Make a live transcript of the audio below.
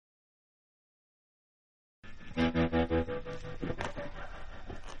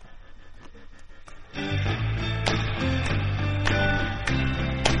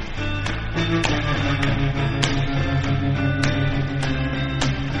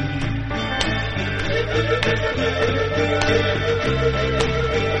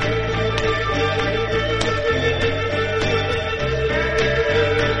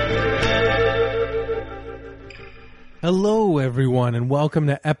Hello, everyone, and welcome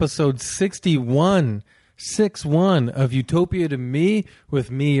to episode 61 of Utopia to Me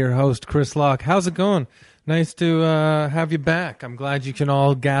with me, your host, Chris Locke. How's it going? Nice to have you back. I'm glad you can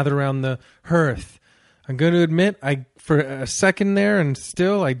all gather around the hearth. I'm going to admit, for a second there, and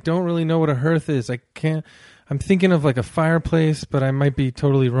still, I don't really know what a hearth is. I'm thinking of like a fireplace, but I might be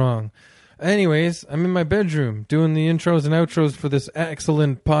totally wrong. Anyways, I'm in my bedroom doing the intros and outros for this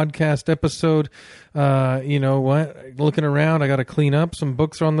excellent podcast episode. You know what? Looking around, I got to clean up. Some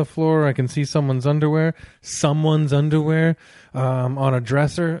books are on the floor. I can see someone's underwear on a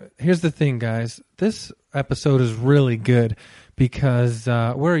dresser. Here's the thing, guys. This episode is really good because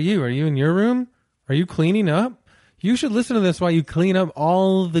where are you? Are you in your room? Are you cleaning up? You should listen to this while you clean up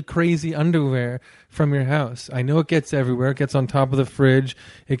all the crazy underwear from your house. I know it gets everywhere. It gets on top of the fridge.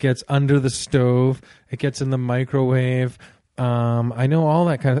 It gets under the stove. It gets in the microwave. I know all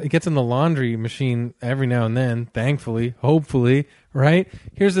that kind of... It gets in the laundry machine every now and then, thankfully, hopefully, right?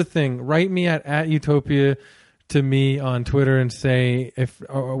 Here's the thing. Write me at Utopia to me on Twitter and say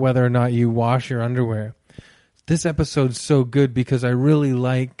whether or not you wash your underwear. This episode's so good because I really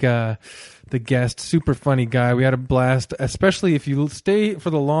like... the guest, super funny guy. We had a blast, especially if you stay for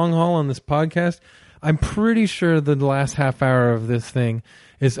the long haul on this podcast. I'm pretty sure the last half hour of this thing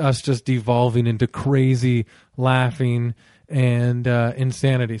is us just devolving into crazy laughing and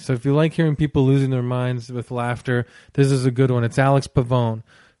insanity. So if you like hearing people losing their minds with laughter, this is a good one. It's Alex Pavone.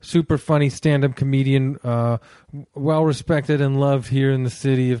 Super funny stand-up comedian, well-respected and loved here in the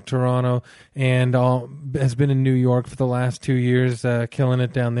city of Toronto, and has been in New York for the last 2 years, killing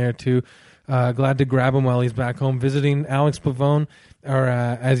it down there too. Glad to grab him while he's back home visiting. Alex Pavone, or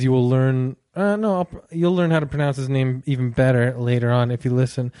as you will learn, you'll learn how to pronounce his name even better later on if you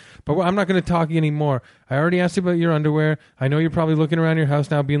listen. But I'm not going to talk anymore. I already asked you about your underwear. I know you're probably looking around your house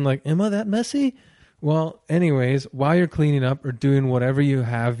now being like, am I that messy? Well, anyways, while you're cleaning up or doing whatever you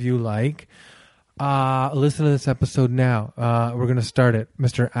like, listen to this episode now. We're going to start it.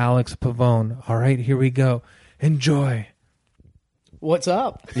 Mr. Alex Pavone. All right, here we go. Enjoy. What's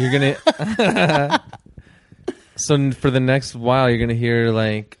up? You're going to... So for the next while, you're going to hear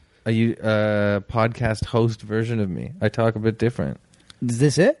like a podcast host version of me. I talk a bit different. Is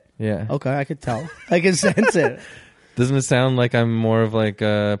this it? Yeah. Okay, I could tell. I can sense it. Doesn't it sound like I'm more of like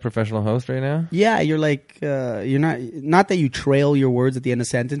a professional host right now? Yeah, you're like you're not that you trail your words at the end of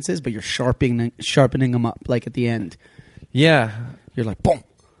sentences, but you're sharpening them up like at the end. Yeah. You're like boom.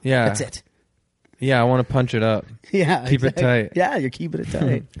 Yeah. That's it. Yeah, I want to punch it up. Yeah. Keep it tight. Yeah, you're keeping it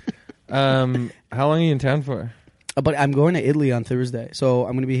tight. How long are you in town for? But I'm going to Italy on Thursday, so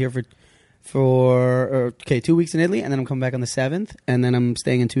I'm going to be here for 2 weeks in Italy, and then I'm coming back on the 7th, and then I'm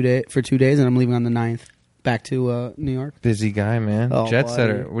staying for 2 days, and I'm leaving on the 9th. Back to New York. Busy guy, man. Oh, Jet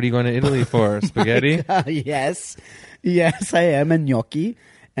setter. What are you going to Italy for? Spaghetti? Yes, I am. And gnocchi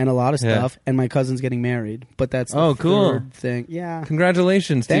and a lot of stuff. And my cousin's getting married. But that's the third thing. Yeah.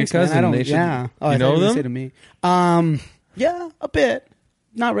 Congratulations to your cousin. Man, you know them? Say to me. Yeah, a bit.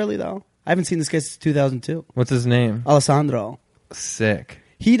 Not really, though. I haven't seen this guy since 2002. What's his name? Alessandro. Sick.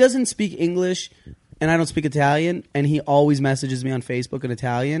 He doesn't speak English, and I don't speak Italian, and he always messages me on Facebook in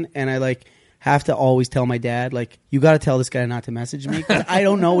Italian, and I have to always tell my dad, like, you got to tell this guy not to message me because I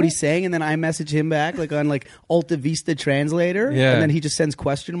don't know what he's saying, and then I message him back like on like Alta Vista Translator, and then he just sends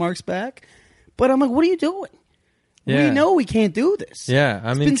question marks back. But I'm like, what are you doing? Yeah. We know we can't do this. Yeah,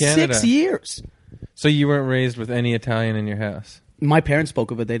 I'm in Canada. It's been 6 years. So you weren't raised with any Italian in your house? My parents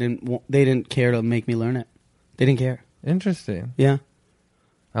spoke of it. They didn't care to make me learn it. They didn't care. Interesting. Yeah.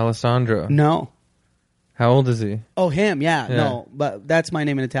 Alessandro. No. How old is he? Oh, him, yeah. No, but that's my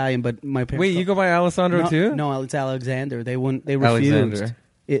name in Italian, but my parents... Wait, you go by Alessandro too? No, it's Alexander. They refused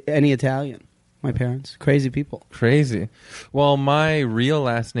any Italian. My parents. Crazy people. Crazy. Well, my real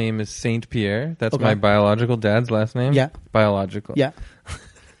last name is Saint Pierre. That's my biological dad's last name. Yeah. Biological. Yeah.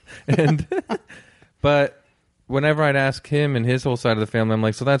 But whenever I'd ask him and his whole side of the family, I'm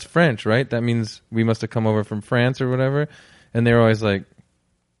like, so that's French, right? That means we must have come over from France or whatever. And they were always like,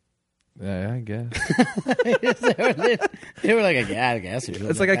 yeah, I guess. they were like, I guess.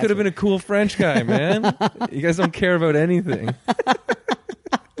 It's like I could have been a cool French guy, man. You guys don't care about anything.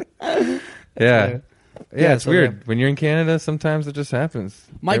 Yeah, it's weird. When you're in Canada, sometimes it just happens.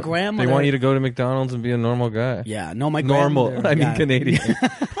 My grandmother... They want you to go to McDonald's and be a normal guy. Yeah, no, my grandmother... I mean yeah. Canadian.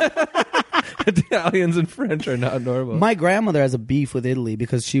 Italians and French are not normal. My grandmother has a beef with Italy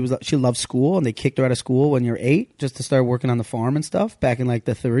because she loved school and they kicked her out of school when you're 8 just to start working on the farm and stuff back in like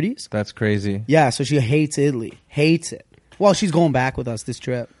the 30s. That's crazy. Yeah, so she hates Italy. Hates it. Well, she's going back with us this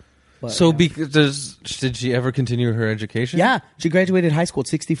trip. But, So, yeah. did she ever continue her education? Yeah, she graduated high school at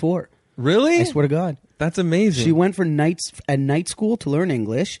 64. Really? I swear to God. That's amazing. She went for night school to learn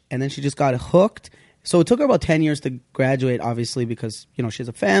English, and then she just got hooked. So it took her about 10 years to graduate, obviously, because, you know, she has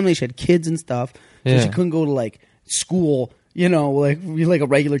a family, she had kids and stuff. So Yeah. she couldn't go to, like, school, you know, like you're like a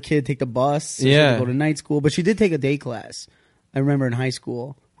regular kid, take the bus. So she had Yeah. to go to night school. But she did take a day class, I remember, in high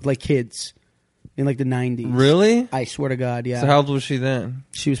school with, like, kids in, like, the 90s. Really? I swear to God, yeah. So how old was she then?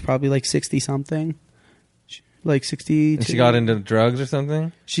 She was probably, like, 60-something. Like 60. And she got into drugs or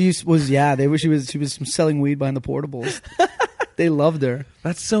something? She was she was selling weed behind the portables. They loved her.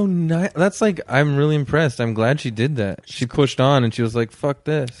 That's so nice. That's like, I'm really impressed. I'm glad she did that. She pushed on and she was like, fuck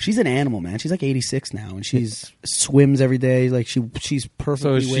this. She's an animal, man. She's like 86 now, and she's swims every day. Like she's So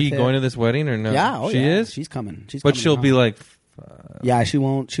perfectly. is she with going it. to this wedding or no? Yeah, she is. She's coming. She's But coming she'll be home. like, yeah, she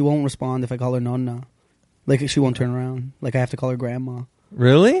won't respond if I call her nonna. Like she won't turn around. Like I have to call her grandma.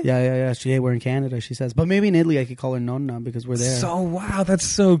 really? Yeah. Hey, we're in Canada. She says, but maybe in Italy I could call her nonna because we're there. So wow, that's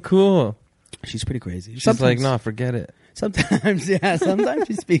so cool. She's pretty crazy. She's like, no, forget it. Sometimes, yeah. Sometimes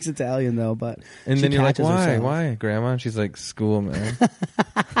she speaks Italian though, but And she then you're like, catches why? herself. Why, grandma? And she's like, school, man.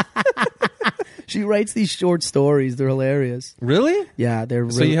 She writes these short stories. They're hilarious. Really? Yeah, they're.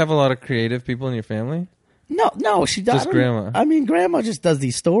 So really, you have a lot of creative people in your family? No, she does. Just grandma. I mean, grandma just does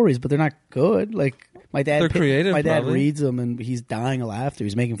these stories, but they're not good. Like my dad, They're creative, My dad probably. reads them, and he's dying of laughter.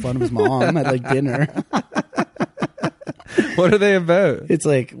 He's making fun of his mom at like dinner. What are they about? It's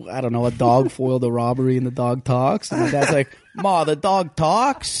like, I don't know, a dog foiled a robbery, and the dog talks. And my dad's like, "Ma, the dog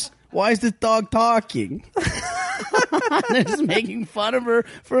talks. Why is this dog talking?" They're just making fun of her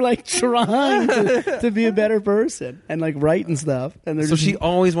for like trying to be a better person and like writing stuff. And they're So just, she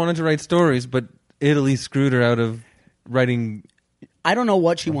always wanted to write stories, but Italy screwed her out of writing. I don't know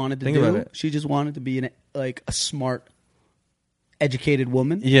what she wanted to Think do. about it. She just wanted to be like a smart, educated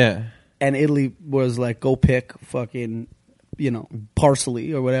woman. Yeah. And Italy was like, go pick fucking, you know,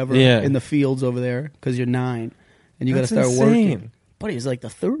 parsley or whatever Yeah. in the fields over there because you're 9 and you got to That's start insane. working. But it was like the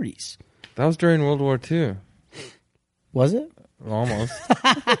 30s. That was during World War II. Was it? Almost.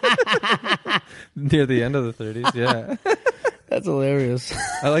 Near the end of the 30s, yeah. That's hilarious.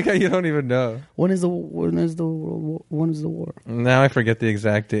 I like how you don't even know. When is the war? Now I forget the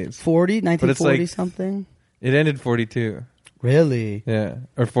exact dates. 40, 1940 like- something? It ended 42. Really? Yeah.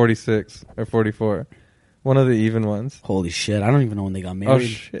 Or 46. Or 44. One of the even ones. Holy shit! I don't even know when they got Oh, married.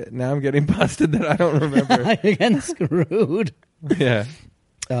 shit. Now I'm getting busted that I don't remember. You're getting screwed. Yeah.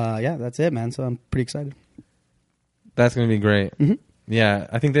 Yeah, that's it, man. So I'm pretty excited. That's going to be great. Mhm. Yeah.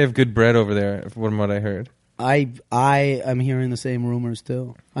 I think they have good bread over there, from what I heard. I am hearing the same rumors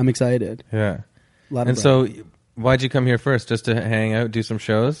too. I'm excited. Yeah. A lot of And so, why'd you come here first? Just to hang out, do some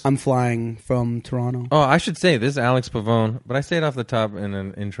shows? I'm flying from Toronto. Oh, I should say, this is Alex Pavone, but I say it off the top in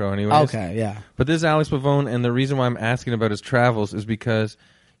an intro anyways. Okay, yeah. But this is Alex Pavone, and the reason why I'm asking about his travels is because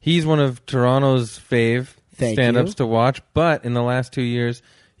he's one of Toronto's fave Thank stand-ups you. to watch, but in the last 2 years,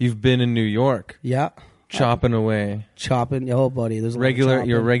 you've been in New York, Yeah. chopping away. Chopping. Oh, buddy. There's a lot of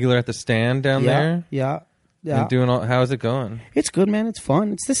You're chopping. regular at the stand down Yeah, there? yeah. Yeah. And doing all, how's it going? It's good, man. It's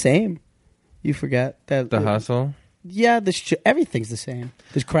fun. It's the same. You forget that. The hustle? Yeah, everything's the same.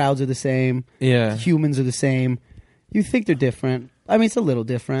 The crowds are the same. Yeah. Humans are the same. You think they're different. I mean, it's a little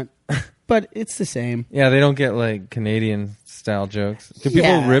different, but it's the same. Yeah, they don't get like Canadian style jokes. Do people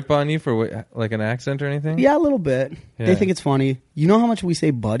Yeah. rip on you for like an accent or anything? Yeah, a little bit. Yeah. They think it's funny. You know how much we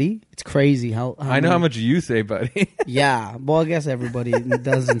say buddy? It's crazy. How I know how much you say, buddy. Yeah. Well, I guess everybody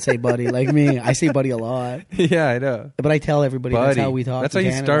doesn't say buddy like me. I say buddy a lot. Yeah, I know. But I tell everybody Buddy. that's how we talk. That's in how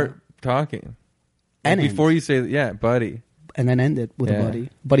you Canada. start talking. And Like, end. before you say, yeah, buddy. And then end it with Yeah. a buddy.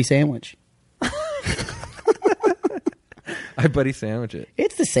 Buddy sandwich. I buddy sandwich it.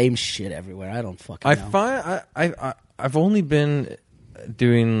 It's the same shit everywhere. I don't fucking I know. find I've only been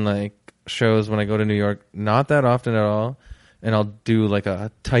doing like shows when I go to New York, not that often at all, and I'll do like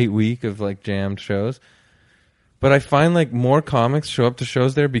a tight week of like jammed shows. But I find like more comics show up to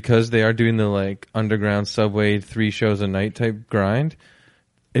shows there because they are doing the like underground subway 3 shows a night type grind.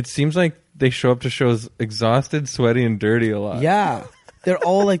 It seems like they show up to shows exhausted, sweaty, and dirty a lot. Yeah. They're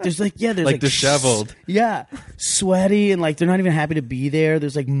all like, there's like disheveled. Yeah. Sweaty and like they're not even happy to be there.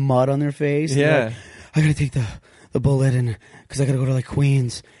 There's like mud on their face. They're Yeah. like, I gotta take the bullet and because I gotta go to like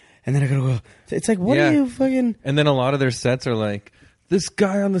Queens and then I gotta go. It's like, what Yeah. are you fucking. And then a lot of their sets are like, this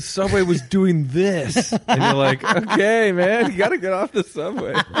guy on the subway was doing this. And you're like, okay, man, you got to get off the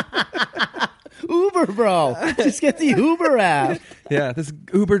subway. Uber, bro. Just get the Uber app. Yeah, this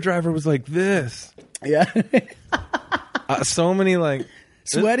Uber driver was like this. Yeah. So many like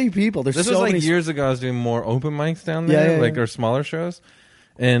Sweaty people. There's This so was like many. years ago. I was doing more open mics down there, Yeah, like yeah. or smaller shows,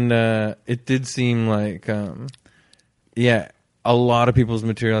 and it did seem like, a lot of people's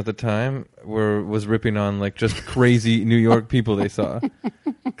material at the time was ripping on like just crazy New York people they saw,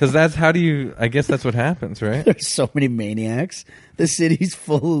 because I guess that's what happens, right? There's so many maniacs. The city's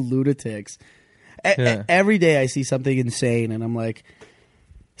full of lunatics. Yeah. Every day I see something insane, and I'm like,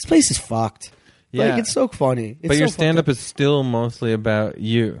 this place is fucked. Yeah. Like, it's so funny. It's But your so fucked stand-up up. is still mostly about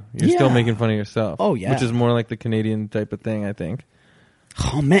you. You're still Yeah. making fun of yourself. Oh, yeah. Which is more like the Canadian type of thing, I think.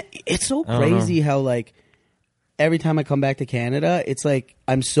 Oh man, it's so I don't know. crazy how like every time I come back to Canada, it's like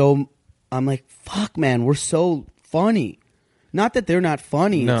I'm like, fuck, man, we're so funny. Not that they're not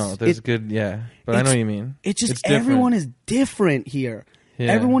funny. No, there's good, yeah. But I know it's- what you mean. It's just different. everyone is different here.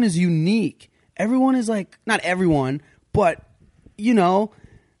 Yeah. Everyone is unique. Everyone is like, not everyone, but you know,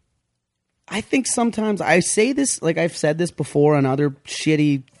 I think sometimes I say this, like I've said this before on other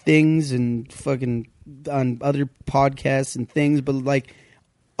shitty things and fucking on other podcasts and things, but like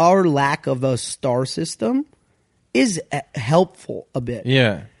our lack of a star system is helpful a bit.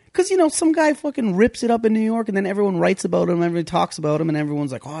 Yeah. Because, you know, some guy fucking rips it up in New York and then everyone writes about him, everyone talks about him, and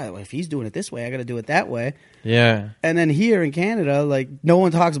everyone's like, oh, if he's doing it this way, I got to do it that way. Yeah. And then here in Canada, like, no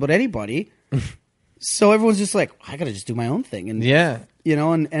one talks about anybody. So everyone's just like, I got to just do my own thing. And, Yeah. you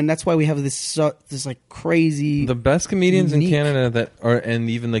know, and that's why we have this like crazy. The best comedians unique- in Canada and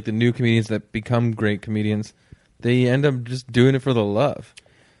even like the new comedians that become great comedians, they end up just doing it for the love.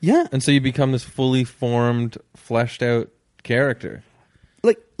 Yeah. And so you become this fully formed, fleshed out character.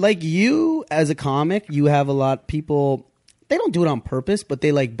 Like you as a comic, you have a lot of people, they don't do it on purpose, but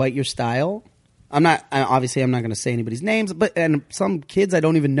they like bite your style. Obviously I'm not going to say anybody's names, and some kids I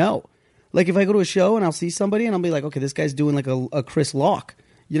don't even know. Like if I go to a show and I'll see somebody and I'll be like, okay, this guy's doing like a Chris Locke.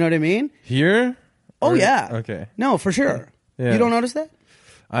 You know what I mean? Here? Oh, Or- yeah. Okay. No, for sure. Yeah. You don't notice that?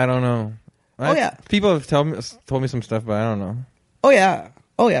 I don't know. Yeah. People have told me some stuff, but I don't know. Oh,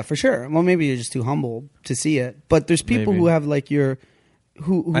 yeah, for sure. Well, maybe you're just too humble to see it. But there's people Maybe. who have like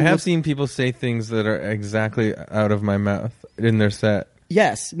who I have look- seen people say things that are exactly out of my mouth in their set.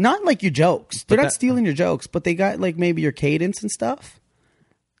 Yes, not like your jokes. They're But not that- stealing your jokes, but they got like maybe your cadence and stuff.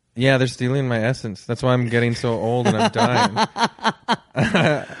 Yeah, they're stealing my essence. That's why I'm getting so old and I'm dying.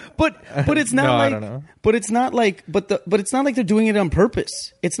 But it's not No, I like don't know. but it's not like but it's not like they're doing it on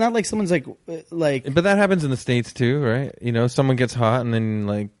purpose. It's not like someone's like But that happens in the States too, right? You know, someone gets hot and then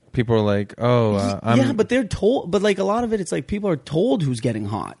like people are like, "Oh, I'm." yeah, but they're told. But like a lot of it, it's like people are told who's getting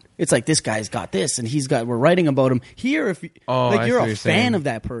hot. It's like this guy's got this, and we're writing about him here. If Oh, like I you're see what a you're fan saying. of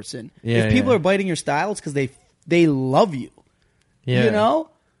that person, Yeah, if people yeah. are biting your style, it's because they love you. Yeah. You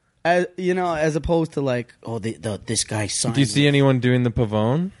know, as opposed to like, oh, this guy signed. Do you see anyone doing the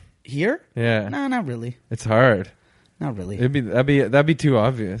pavone? here? Yeah, No, not really. it's hard. Not really. That'd be too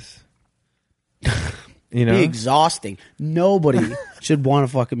obvious. You know. Be exhausting. Nobody should want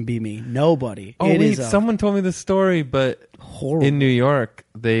to fucking be me. Nobody. Oh It wait, is a someone told me the story, but horrible. in New York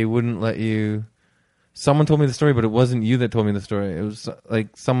they wouldn't let you. Someone told me the story, but it wasn't you that told me the story. It was like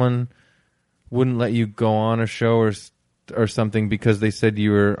someone wouldn't let you go on a show or something because they said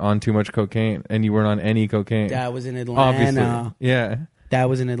you were on too much cocaine and you weren't on any cocaine. That was in Atlanta. Obviously, yeah. That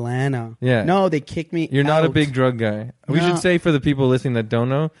was in Atlanta. Yeah. No, they kicked me. You're not a out. big drug guy. We No. should say for the people listening that don't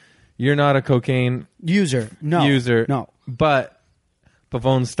know, you're not a cocaine user. No. user. No. But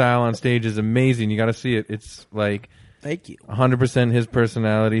Pavone's style on stage is amazing. You got to see it. It's like Thank you. 100% his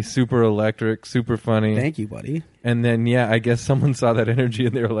personality, super electric, super funny. Thank you, buddy. And then, yeah, I guess someone saw that energy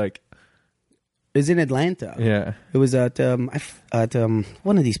and they were like, It's in Atlanta. yeah. It was at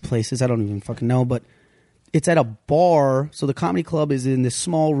one of these places. I don't even fucking know, but it's at a bar. So the comedy club is in this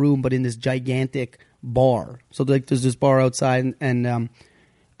small room, but in this gigantic bar. So like, there's this bar outside, and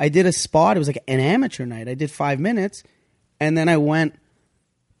I did a spot. It was like an amateur night. I did 5 minutes, and then I went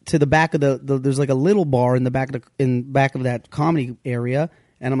to the back of the there's like a little bar in the back of that comedy area,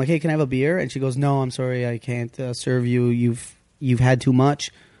 and I'm like, hey, can I have a beer? And she goes, no, I'm sorry, I can't serve you. You've had too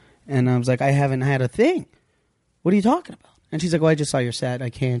much. And I was like, I haven't had a thing. What are you talking about? And she's like, well, I just saw your set. I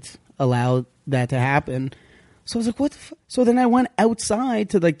can't allow that to happen. So I was like, what the fuck? So then I went outside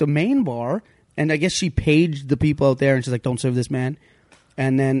to like the main bar, and I guess she paged the people out there, and she's like, don't serve this man.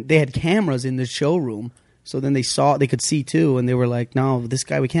 And then they had cameras in the showroom. So then they could see too, and they were like, no, this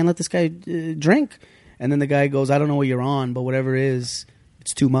guy, we can't let this guy drink. And then the guy goes, I don't know what you're on, but whatever it is,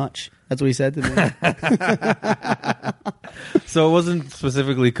 it's too much. That's what he said to me. So it wasn't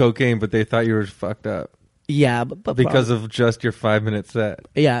specifically cocaine, but they thought you were fucked up. Yeah, but because of just your 5-minute set.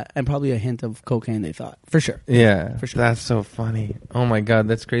 yeah, and probably a hint of cocaine. They thought for sure. Yeah, For sure. That's so funny. Oh my god,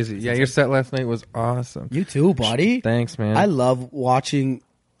 that's crazy. Yeah, your set last night was awesome. You too, buddy. Thanks, man. I love watching.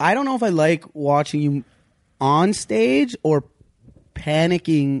 I don't know if I like watching you on stage or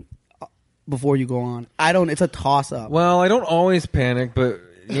panicking before you go on. I don't. It's a toss up. Well, I don't always panic, but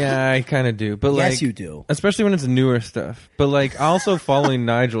yeah, I kind of do. But Yes, like, you do. especially when it's newer stuff. But like, also following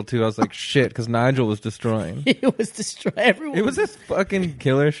Nigel too, I was like, shit, because Nigel was destroying. It was destroy everyone. It was this fucking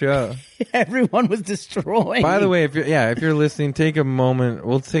killer show. Everyone was destroying. By the way, if you're listening, take a moment.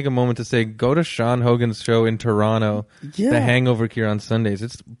 We'll take a moment to say, go to Sean Hogan's show in Toronto, Yeah. The Hangover Cure on Sundays.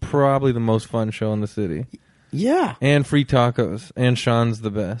 It's probably the most fun show in the city. Yeah, And free tacos. And Sean's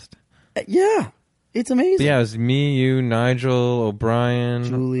the best. yeah, it's amazing. But yeah, it was me, you, Nigel, O'Brien,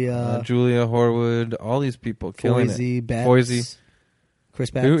 Julia Horwood, all these people killing Foisey, it. Betts, Foisey.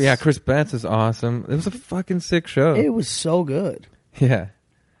 Chris Betts. Ooh, yeah, Chris Betts is awesome. It was a fucking sick show. It was so good. Yeah.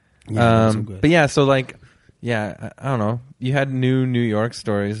 Yeah, it was so good. But yeah, so like, yeah, I don't know. You had new New York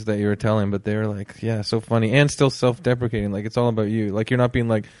stories that you were telling, but they were like, yeah, so funny and still self-deprecating. Like, it's all about you. Like, you're not being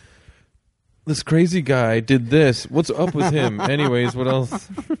like, this crazy guy did this. What's up with him? Anyways, what else?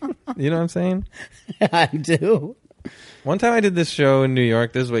 You know what I'm saying? I do. One time I did this show in New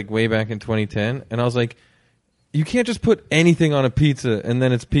York. This was like way back in 2010, and I was like, you can't just put anything on a pizza and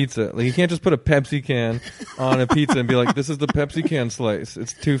then it's pizza. Like, you can't just put a Pepsi can on a pizza and be like, this is the Pepsi can slice.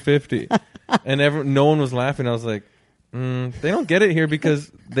 It's $2.50. And no one was laughing. I was like, they don't get it here because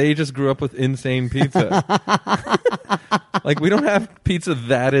they just grew up with insane pizza. Like, we don't have pizza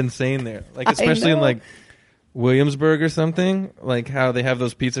that insane there. Like, especially in like Williamsburg or something. Like how they have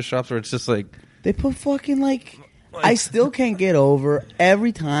those pizza shops where it's just like, They put fucking like I still can't get over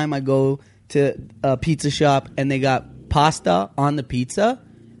every time I go to a pizza shop and they got pasta on the pizza.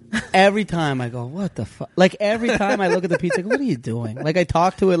 Every time I go, what the fuck? Like every time I look at the pizza, I go, what are you doing? Like I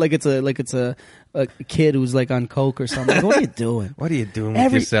talk to it like it's a kid who's like on coke or something. Like, what are you doing? what are you doing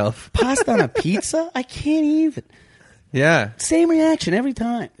with yourself? Pasta on a pizza? I can't even. Yeah. Same reaction every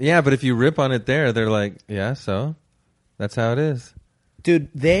time. Yeah, but if you rip on it there, they're like, yeah, so that's how it is. Dude,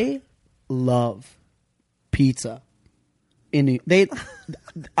 they love pizza.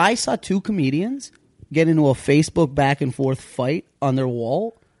 I saw two comedians get into a Facebook back and forth fight on their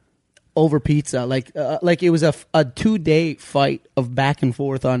wall over pizza. Like it was a 2-day fight of back and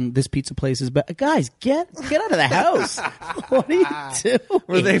forth on this pizza place's. But guys, get out of the house. What are you doing?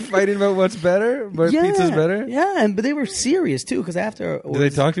 Were they fighting about what's better? But pizza's better? Yeah, but they were serious too because after. Do they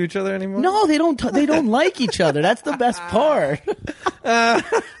talk to each other anymore? No, they don't. They don't like each other. That's the best part.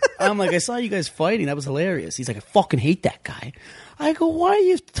 I'm like, I saw you guys fighting. That was hilarious. He's like, I fucking hate that guy. I go, why are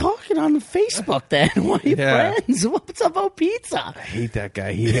you talking on the Facebook then? Why are you friends? What's about pizza? I hate that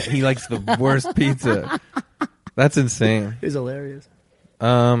guy. He likes the worst pizza. That's insane. It's hilarious.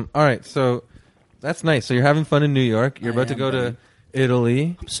 All right, so that's nice. So you're having fun in New York. You're about to go to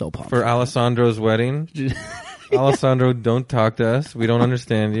Italy. I'm so pumped for Alessandro's wedding. Alessandro, don't talk to us. We don't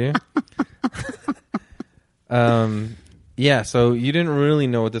understand you. Yeah, so you didn't really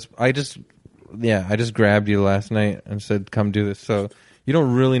know what this. I just grabbed you last night and said, "Come do this." So you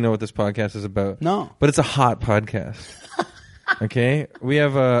don't really know what this podcast is about. No, but it's a hot podcast. Okay, we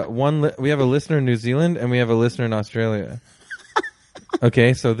have a listener in New Zealand and we have a listener in Australia.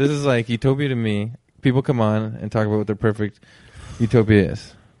 Okay, so this is like utopia to me. People come on and talk about what their perfect utopia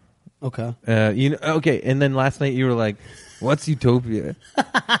is. Okay. Okay, and then last night you were like, "What's utopia?"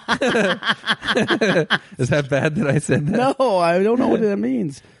 Is that bad that I said that? No, I don't know what that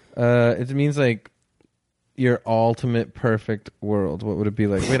means. It means like your ultimate perfect world. What would it be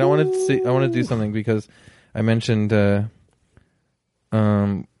like? Wait, I want to do something because I mentioned. Okay,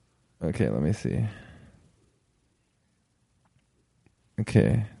 let me see.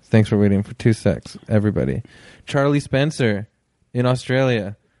 Okay, thanks for waiting for 2 secs, everybody. Charlie Spencer in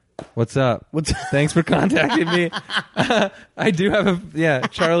Australia. What's up? Thanks for contacting me. I do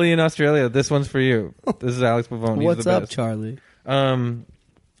have Charlie in Australia. This one's for you. This is Alex Pavone. What's He's the up, best. Charlie?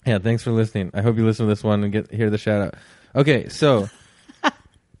 Yeah, thanks for listening. I hope you listen to this one and hear the shout out. Okay, so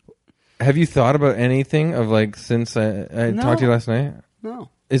have you thought about anything of like since I talked to you last night? No.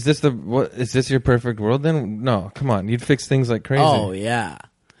 Is this your perfect world then? No, come on. You'd fix things like crazy. Oh yeah.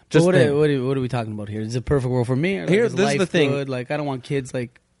 Just what are we talking about here? Is it a perfect world for me? Or like, here, is this life is the thing. good? Like I don't want kids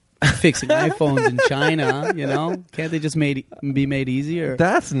like fixing iPhones in China. You know, can't they just be made easier?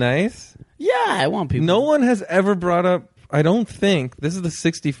 That's nice. Yeah, I want people. No one has ever brought up. I don't think this is the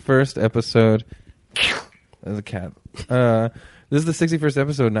 61st episode. There's a cat. This is the 61st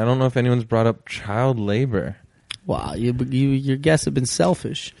episode, and I don't know if anyone's brought up child labor. Wow, your guests have been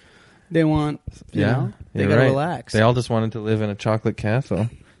selfish. They want, you know, they you're gotta right. relax. They all just wanted to live in a chocolate castle.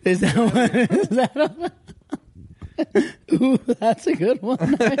 Is that what? Is that? Ooh, that's a good one.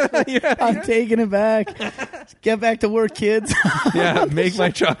 I'm taking it back. Get back to work, kids. Yeah, make my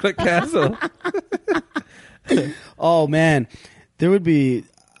chocolate castle. Oh man, there would be.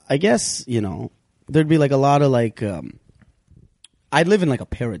 I guess there'd be like a lot of like. I'd live in like a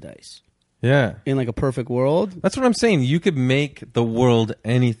paradise. Yeah. In like a perfect world. That's what I'm saying. You could make the world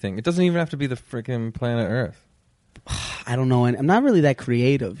anything. It doesn't even have to be the freaking planet Earth. I don't know. I'm not really that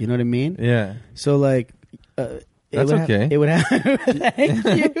creative. You know what I mean? Yeah. So like, That's okay. It would have. Thank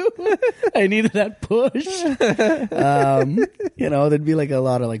you. I needed that push. There'd be like a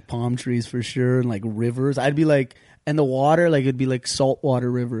lot of like palm trees for sure, and like rivers. I'd be like, and the water, like it'd be like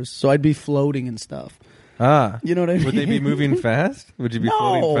saltwater rivers. So I'd be floating and stuff. You know what I mean? Would they be moving fast? Would you be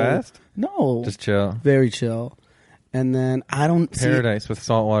floating fast? No. Just chill. Very chill. And then I don't Paradise with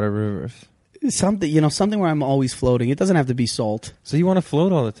saltwater rivers. Something where I'm always floating. It doesn't have to be salt. So you want to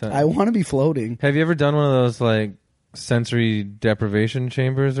float all the time? I want to be floating. Have you ever done one of those like sensory deprivation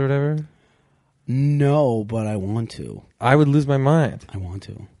chambers or whatever? No, but I want to. I would lose my mind. I want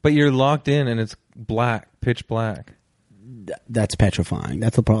to. But you're locked in and it's black, pitch black. That's petrifying.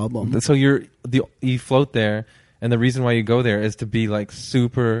 That's the problem. So you float there, and the reason why you go there is to be like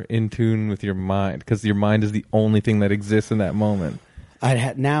super in tune with your mind, because your mind is the only thing that exists in that moment.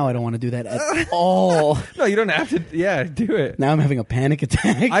 Now I don't want to do that at all. No, you don't have to. Yeah, do it. Now I'm having a panic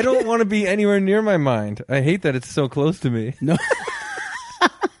attack. I don't want to be anywhere near my mind. I hate that it's so close to me. No.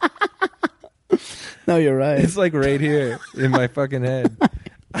 No, you're right. It's like right here in my fucking head.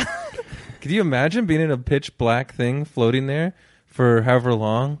 Could you imagine being in a pitch black thing floating there for however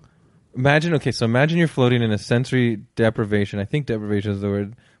long? Imagine you're floating in a sensory deprivation. I think deprivation is the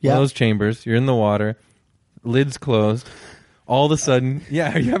word. Yeah. One of those chambers. You're in the water. Lids closed. All of a sudden,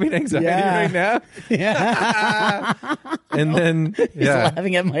 are you having anxiety right now? Yeah. And then, He's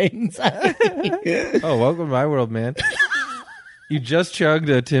laughing at my anxiety. Oh, welcome to my world, man. You just chugged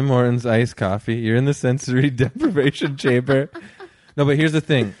a Tim Hortons iced coffee. You're in the sensory deprivation chamber. No, but here's the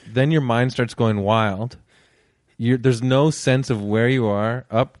thing. Then your mind starts going wild. There's no sense of where you are,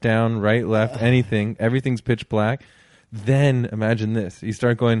 up, down, right, left, anything. Everything's pitch black. Then, imagine this. You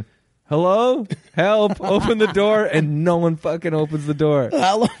start going, hello? Help, open the door, and no one fucking opens the door.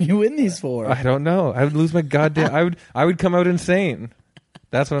 How long are you in these for? I don't know. I would lose my goddamn... I would come out insane.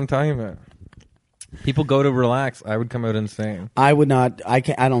 That's what I'm talking about. People go to relax. I would come out insane. I would not. I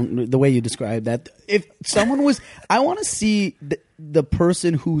can't. I don't. The way you described that. If someone was, I want to see the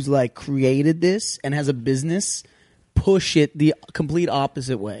person who's like created this and has a business push it the complete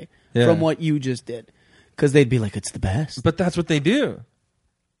opposite way from what you just did, because they'd be like, it's the best. But that's what they do.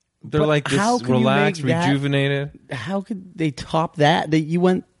 They're like this relaxed, rejuvenated. How could they top that? That you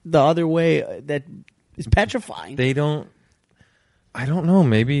went the other way. That is petrifying. They don't. I don't know.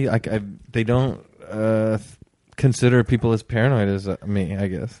 Maybe they don't consider people as paranoid as me, I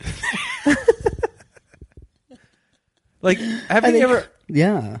guess. Like, have you ever?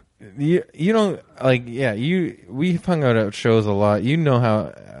 Yeah. You don't like. Yeah. We've hung out at shows a lot. You know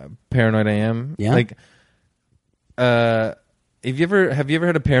how paranoid I am. Yeah. Like, have you ever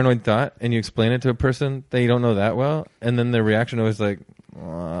had a paranoid thought and you explain it to a person that you don't know that well, and then their reaction always like,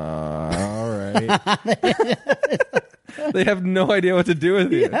 all right. They have no idea what to do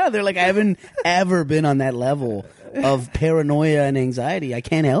with you. Yeah, they're like, I haven't ever been on that level of paranoia and anxiety. I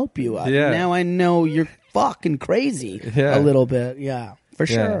can't help you. Now I know you're fucking crazy a little bit. Yeah, for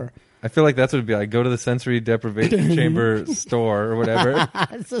sure. I feel like that's what it'd be like. Go to the sensory deprivation chamber store or whatever.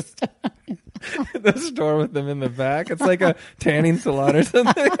 It's a The store with them in the back. It's like a tanning salon or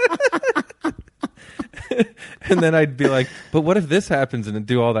something. And then I'd be like, but what if this happens? And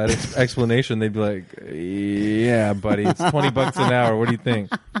do all that explanation. They'd be like, yeah, buddy, it's $20 an hour. What do you think?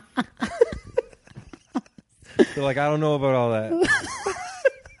 They're like, I don't know about all that.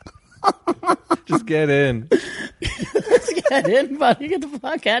 Just get in. Let's get in, buddy. Get the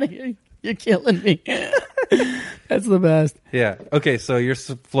fuck out of here. You're killing me. That's the best. Yeah. Okay, so you're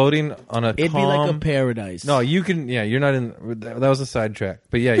floating on a It'd be like a paradise. No, you can... Yeah, you're not in... That was a sidetrack.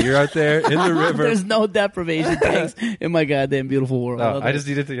 But yeah, you're out there in the river. There's no deprivation tanks in my goddamn beautiful world. No, I just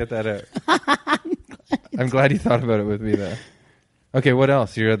needed to get that out. I'm glad you thought about it with me, though. Okay, what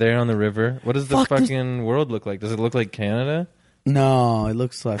else? You're there on the river. What does the fucking world look like? Does it look like Canada? No, it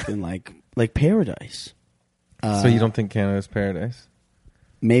looks fucking like paradise. So you don't think Canada's paradise?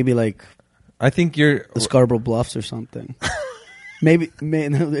 Maybe like... I think you're... the Scarborough Bluffs or something. maybe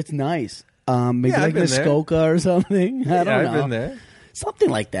it's nice. Maybe like Muskoka or something. I don't know. I've been there.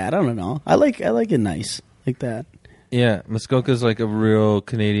 Something like that. I don't know. I like it nice like that. Yeah, Muskoka's like a real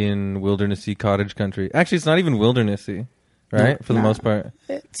Canadian wildernessy cottage country. Actually, it's not even wildernessy, right? No, For the nah. most part.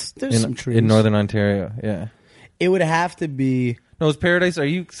 There's some trees. In northern Ontario, yeah. It would have to be... No, is Paradise, are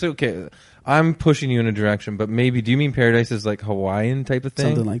you... So, okay, I'm pushing you in a direction, but maybe, do you mean Paradise is like Hawaiian type of thing?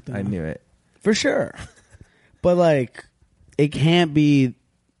 Something like that. I knew it. For sure. But, like, it can't be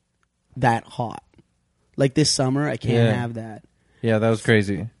that hot. Like, this summer, I can't have that. Yeah, that was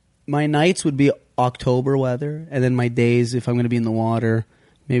crazy. My nights would be October weather, and then my days, if I'm going to be in the water,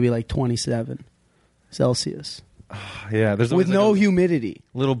 maybe like 27 Celsius. Yeah, there's With always no like a humidity.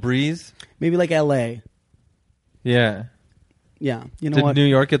 little breeze. Maybe like LA. Yeah. Yeah. You know Did what? New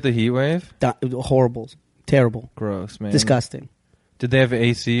York get the heat wave? Horrible. Terrible. Gross, man. Disgusting. Did they have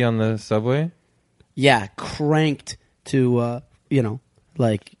AC on the subway? Yeah. Cranked to,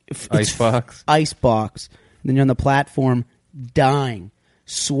 like... Icebox. Icebox. And then you're on the platform dying,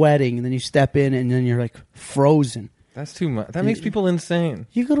 sweating, and then you step in and then you're like frozen. That's too much. That makes people insane.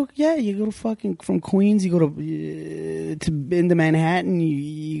 You go to fucking from Queens. You go to into Manhattan.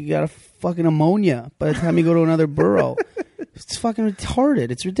 You got a fucking ammonia by the time you go to another borough. It's fucking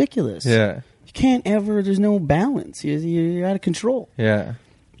retarded. It's ridiculous. Yeah. You can't ever. There's no balance. You're out of control. Yeah.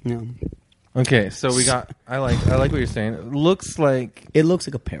 No. Okay, so we got. I like what you're saying. It looks like It looks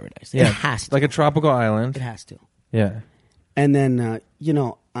like a paradise. yeah, It has to. like a tropical island. It has to. Yeah. And then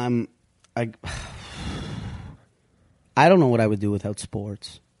I don't know what I would do without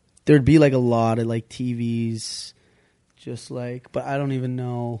sports. There'd be like a lot of like TVs, just like, but I don't even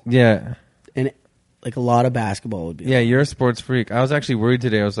know. Yeah. And like a lot of basketball would be. Yeah, you're a sports freak. I was actually worried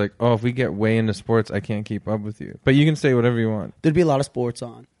today. I was like, oh, if we get way into sports, I can't keep up with you. But you can say whatever you want. There'd be a lot of sports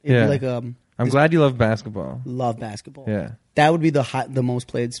on. It'd Yeah. be like I'm glad you love basketball. love basketball. Yeah. That would be the most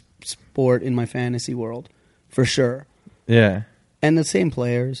played sport in my fantasy world, for sure. Yeah. And the same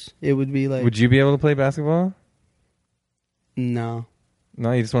players. It would be like Would you be able to play basketball? no.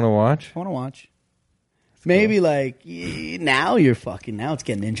 No, you just want to watch? I want to watch. Maybe like now it's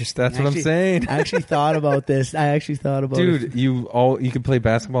getting interesting. That's what I'm saying. I actually thought about this. Dude, it. you could play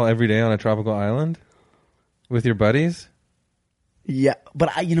basketball every day on a tropical island with your buddies? Yeah,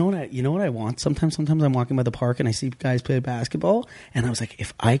 but you know what I want? Sometimes I'm walking by the park and I see guys play basketball, and I was like,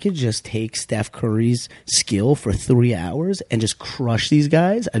 if I could just take Steph Curry's skill for 3 hours and just crush these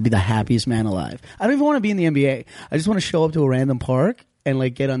guys, I'd be the happiest man alive. I don't even want to be in the NBA. I just want to show up to a random park and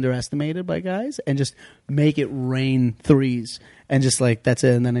like get underestimated by guys and just make it rain threes and just like that's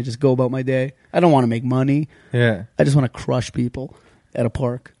it, and then I just go about my day. I don't want to make money. Yeah. I just want to crush people at a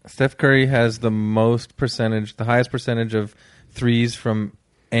park. Steph Curry has the highest percentage of threes from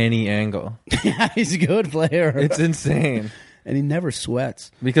any angle. Yeah, he's a good player. It's insane. And he never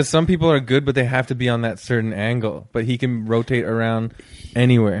sweats. Because some people are good, but they have to be on that certain angle. But he can rotate around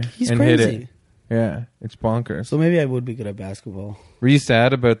anywhere He's and crazy. hit it. Yeah, it's bonkers. So maybe I would be good at basketball. Were you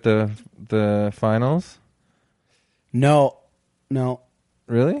sad about the finals? No.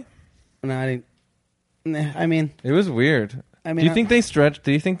 Really? No, I didn't. Nah, I mean, It was weird. I mean, do you think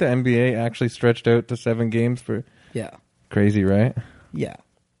do you think the NBA actually stretched out to 7 games for yeah, crazy, right? yeah,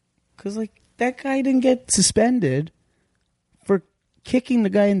 because like that guy didn't get suspended for kicking the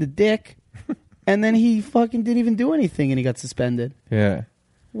guy in the dick, and then he fucking didn't even do anything, and he got suspended. Yeah.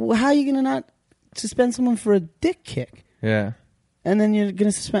 Well, how are you gonna not suspend someone for a dick kick, Yeah. and then you're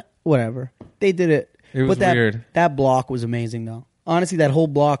gonna suspend whatever? They did it. It was but weird. That block was amazing, though. Honestly, that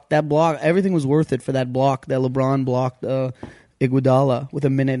block, everything was worth it for that block. That LeBron blocked Iguodala with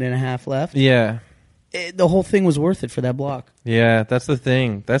 1.5 minutes left. Yeah. The whole thing was worth it for that block. Yeah, that's the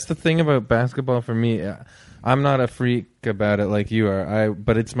thing. That's the thing about basketball for me. I'm not a freak about it like you are.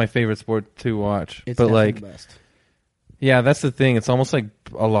 But it's my favorite sport to watch. It's but definitely like, the best. yeah, that's the thing. It's almost like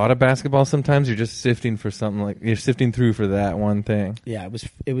a lot of basketball. Sometimes you're just sifting for something. Like you're sifting through for that one thing. Yeah,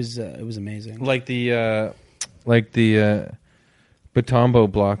 it was amazing. Like the Batombo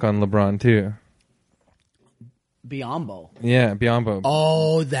block on LeBron too. Biombo. Yeah, Biombo.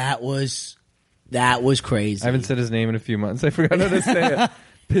 Oh, that was crazy. I haven't said his name in a few months. I forgot how to say it.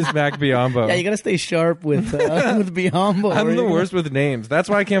 Pismac Biombo. Yeah, you gotta stay sharp with Biombo. I'm the worst with names. That's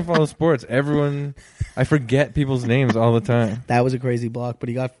why I can't follow sports. I forget people's names all the time. That was a crazy block, but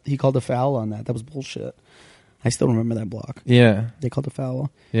he called a foul on that. That was bullshit. I still remember that block. Yeah. They called a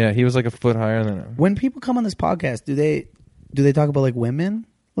foul. Yeah, he was like a foot higher than him. When people come on this podcast, do they talk about like women,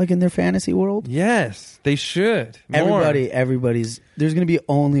 like in their fantasy world? Yes, they should. More. Everybody's. There's gonna be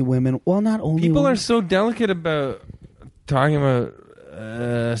only women. Well, not only People women. are so delicate about talking about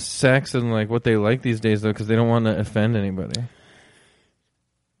sex and like what they like these days, though, because they don't want to offend anybody.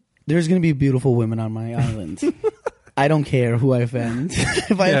 There's gonna be beautiful women on my island. I don't care who I offend.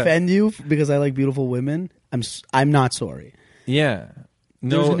 If I offend you because I like beautiful women, I'm not sorry. Yeah.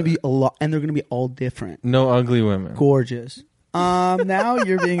 There's No, going to be a lot, and they're going to be all different. no ugly women. Gorgeous. Now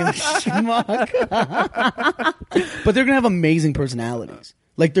you're being a schmuck. But they're going to have amazing personalities.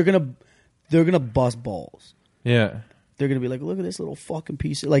 Like they're going to bust balls. Yeah. They're going to be like, look at this little fucking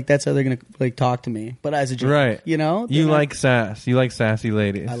piece. Like that's how they're going to like talk to me. But as a joke, Right. you know? You They're not- like sass. You like sassy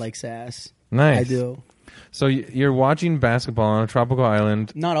ladies. I like sass. Nice. I do. So you're watching basketball on a tropical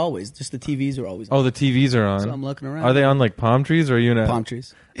island. Not always. Just the TVs are always on. Oh, the TVs are on. So I'm looking around. Are they on like palm trees or are you in a... Palm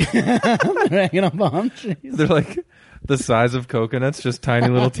trees. I'm hanging on palm trees. They're like the size of coconuts, just tiny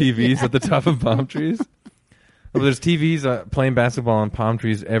little TVs at the top of palm trees. Well, there's TVs playing basketball on palm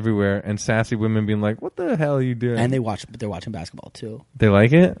trees everywhere, and sassy women being like, "What the hell are you doing?" And they're watching basketball too. They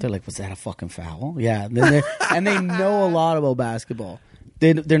like it. They're like, "Was that a fucking foul?" Yeah, and they know a lot about basketball.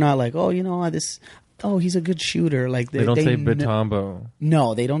 They're not like, "Oh, you know this. Oh, he's a good shooter." Like They don't say kn- Bitombo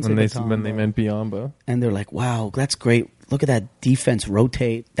No, they don't say Bitombo. when they meant Biombo. And they're like, "Wow, that's great. Look at that defense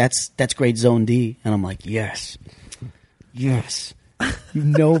rotate. That's great zone D." And I'm like, "Yes, yes."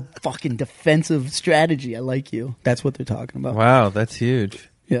 No fucking defensive strategy. I like you. That's what they're talking about. Wow, that's huge.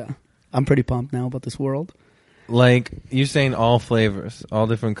 Yeah. I'm pretty pumped now about this world. Like you're saying, all flavors, all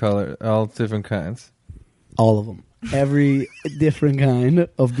different colors, all different kinds. All of them. Every different kind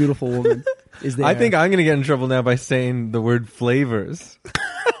of beautiful woman is there. I think I'm gonna get in trouble now by saying the word flavors.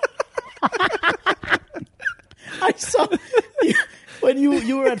 I saw when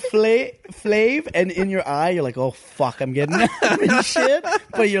you were at Flav, and in your eye you're like, oh fuck, I'm getting in shit,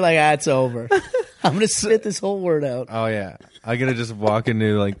 but you're like, it's over. I'm gonna spit this whole word out. Oh yeah, I'm gonna just walk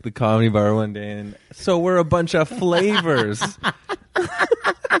into like the comedy bar one day and so we're a bunch of flavors.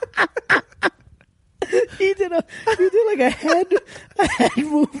 You did like a head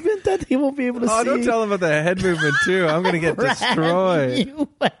movement that he won't be able to see. Oh, don't tell him about the head movement too. I'm gonna get destroyed.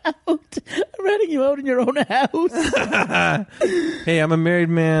 I'm ratting you out in your own house. Hey, I'm a married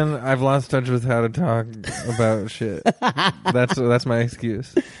man. I've lost touch with how to talk about shit. That's my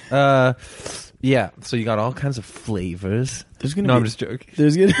excuse. Yeah. So you got all kinds of flavors. I'm just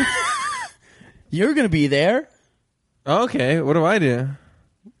joking. You're gonna be there. Okay. What do I do?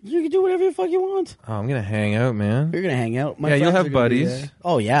 You can do whatever the fuck you want. Oh, I'm gonna hang out, man. You're gonna hang out. Yeah, you'll friends have are gonna be buddies. there.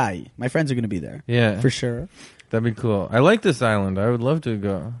 Oh yeah, my friends are gonna be there. Yeah, for sure. That'd be cool. I like this island. I would love to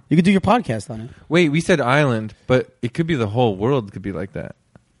go. You could do your podcast on it. Wait, we said island, but it could be the whole world could be like that.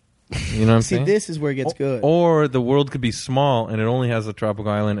 You know what I'm See, saying? this is where it gets good. Or the world could be small and it only has a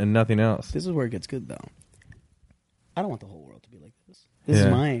tropical island and nothing else. This is where it gets good, though. I don't want the whole world to be like this. This Yeah.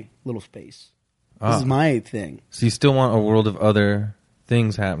 is my little space. This is my thing. So you still want a world of other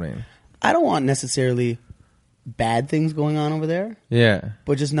things happening? I don't want necessarily bad things going on over there, Yeah.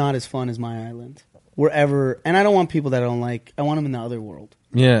 but just not as fun as my island. Wherever, and I don't want people that I don't like. I want them in the other world.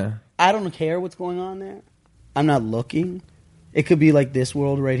 Yeah. I don't care what's going on there. I'm not looking. It could be like this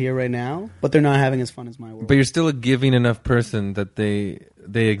world right here, right now, but they're not having as fun as my world. But you're still a giving enough person that they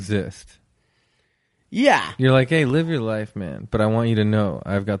exist. Yeah. You're like, hey, live your life, man. But I want you to know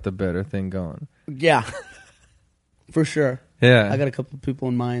I've got the better thing going. Yeah. For sure. Yeah. I got a couple of people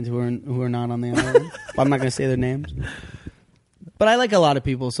in mind who are not on the island. I'm not going to say their names. But I like a lot of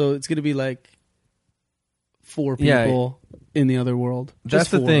people, so it's going to be like 4 people in the other world. That's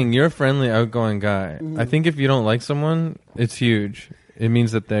Just the 4. thing. You're a friendly, outgoing guy. Mhm. I think if you don't like someone, it's huge. It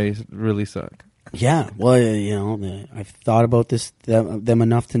means that they really suck. Yeah. Well, you know, I've thought about them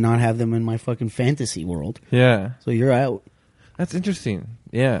enough to not have them in my fucking fantasy world. Yeah. So you're out. That's interesting.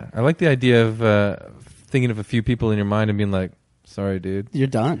 Yeah. I like the idea of thinking of a few people in your mind and being like, sorry, dude. You're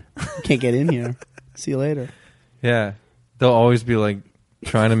done. You can't get in here. See you later. Yeah. They'll always be like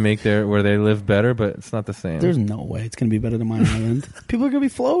trying to make where they live better, but it's not the same. There's no way it's going to be better than my island. People are going to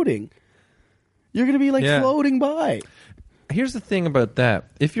be floating. You're going to be like floating by. Here's the thing about that.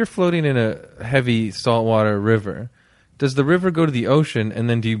 If you're floating in a heavy saltwater river, does the river go to the ocean and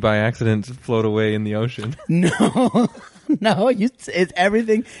then do you by accident float away in the ocean? No. No, it's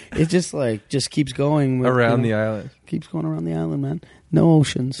everything. It just keeps going Around the island. Keeps going around the island, man. No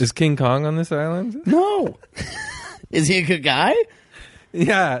oceans. Is King Kong on this island? No. Is he a good guy?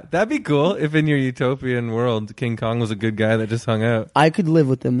 Yeah, that'd be cool if in your utopian world King Kong was a good guy that just hung out. I could live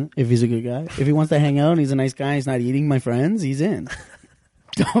with him if he's a good guy. If he wants to hang out and he's a nice guy, he's not eating my friends, he's in.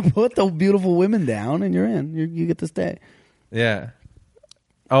 Don't put the beautiful women down and you're in. You get to stay. Yeah.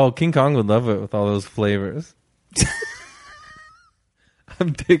 Oh, King Kong would love it with all those flavors.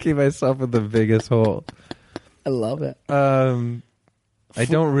 I'm digging myself in the biggest hole. I love it. I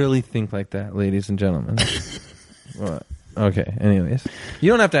don't really think like that, ladies and gentlemen. What? Okay, anyways. You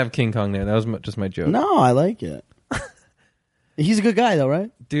don't have to have King Kong there. That was just my joke. No, I like it. He's a good guy, though, right?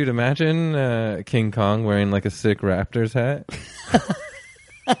 Dude, imagine King Kong wearing like a sick Raptors hat.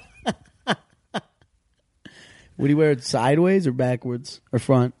 Would he wear it sideways or backwards or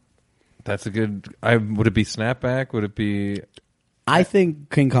front? That's a good. Would it be snapback? Would it be? I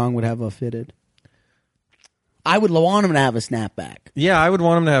think King Kong would have a fitted. I would want him to have a snapback. Yeah, I would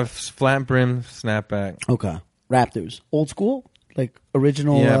want him to have flat brim snapback. Okay. Raptors. Old school? Like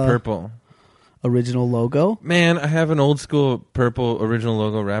original? Yeah, purple. Original logo? Man, I have an old school purple original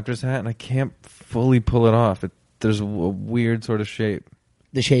logo Raptors hat, and I can't fully pull it off. There's a weird sort of shape.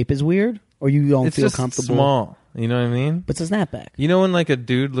 The shape is weird? Or you don't It's feel just comfortable? small. You know what I mean? But it's a snapback. You know when like a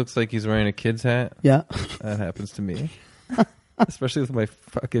dude looks like he's wearing a kid's hat? Yeah. That happens to me. Especially with my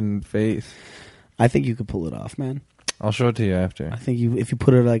fucking face. I think you could pull it off, man. I'll show it to you after. I think if you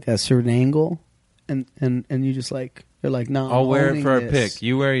put it like a certain angle and you just like, you're like, no, I'll wear it for our this. pick.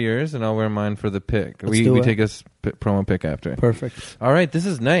 You wear yours and I'll wear mine for the pick. Let's We do it. take a promo pick after. Perfect. All right, this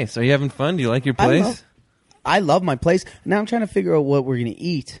is nice. Are you having fun? Do you like your place? I love my place. Now I'm trying to figure out what we're going to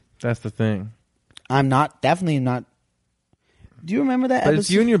eat. That's the thing. I'm definitely not. Do you remember that But episode? it's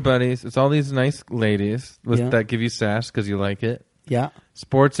you and your buddies. It's all these nice ladies Yeah. that give you sass because you like it. Yeah.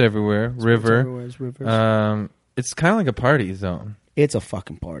 Sports everywhere. River. Everywhere's rivers. It's kind of like a party zone. It's a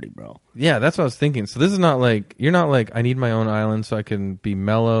fucking party, bro. Yeah, that's what I was thinking. So this is not like, you're not like, I need my own island so I can be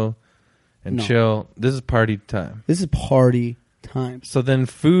mellow and No. chill. This is party time. This is party time. So then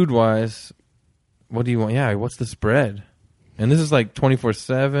food-wise, what do you want? Yeah, what's the spread? And this is like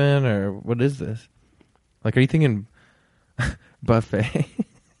 24/7 or what is this? Like, are you thinking buffet?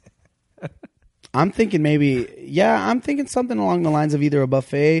 I'm thinking I'm thinking something along the lines of either a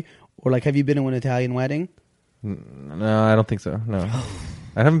buffet or like, have you been to an Italian wedding? No, I don't think so. No.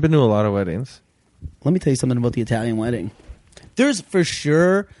 I haven't been to a lot of weddings. Let me tell you something about the Italian wedding. There's for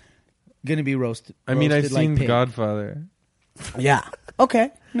sure going to be roasted. I mean, I've roasted like seen pig. Godfather. Yeah.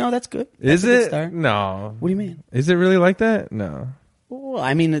 Okay. No, that's good. Is That's a good it? start. No. What do you mean? Is it really like that? No. Well,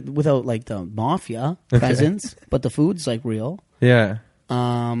 I mean, without like the mafia presence, but the food's like real. Yeah.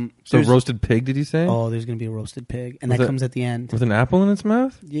 So there's- roasted pig, did you say? Oh, there's gonna be a roasted pig, and With that a- comes at the end. With an apple in its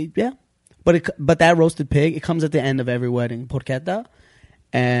mouth? Yeah, but that roasted pig, it comes at the end of every wedding, porchetta,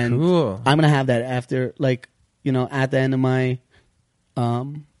 and Cool. I'm gonna have that after, like, at the end of my,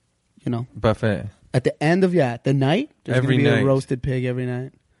 Buffet. at the end of the night. There's Every gonna be night. a roasted pig every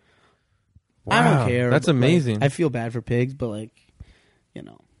night. I Wow, don't care. That's but, like, amazing. I feel bad for pigs, but like,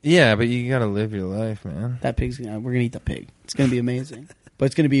 Yeah, but you gotta live your life, man. that pig's we're gonna eat the pig. It's gonna be amazing, but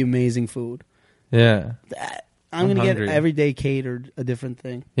it's gonna be amazing food. Yeah. I'm I'm gonna hungry. get every day catered a different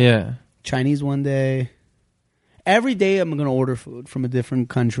thing. Yeah. Chinese one day. Every day I'm gonna order food from a different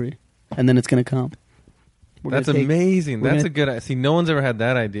country, and then it's gonna come. We're That's gonna take- amazing. we're That's gonna- a good. See, no one's ever had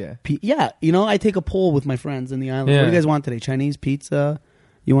that idea. Yeah, I take a poll with my friends in the island. What Yeah. do you guys want today? Chinese pizza?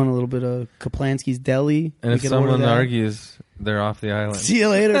 You want a little bit of Kaplansky's Deli? And We if can order someone that. argues, they're off the island. See you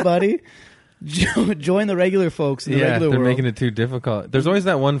later, buddy. Join the regular folks in the Yeah, regular they're world. making it too difficult. There's always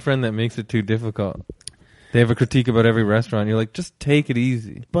that one friend that makes it too difficult. They have a critique about every restaurant. You're like, just take it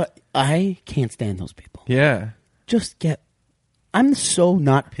easy. But I can't stand those people. Yeah. I'm so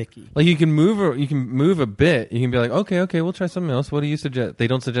not picky. Like you can move a bit. You can be like, okay, we'll try something else. What do you suggest? They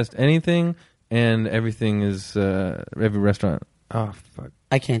don't suggest anything, and everything is every restaurant. Oh fuck!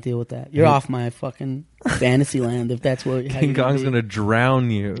 I can't deal with that. You're off my fucking fantasy land if that's what King Kong's gonna drown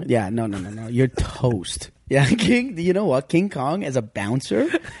you. Yeah, no. You're toast. Yeah, King. You know what? King Kong as a bouncer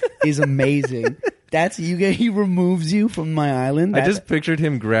is amazing. He removes you from my island. I just pictured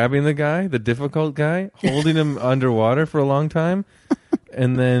him grabbing the guy, the difficult guy, holding him underwater for a long time,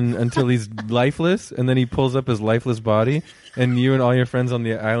 and then until he's lifeless, and then he pulls up his lifeless body, and you and all your friends on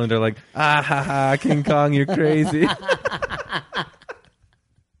the island are like, ah ha ha, King Kong, you're crazy.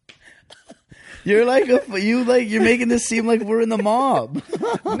 You're you're making this seem like we're in the mob.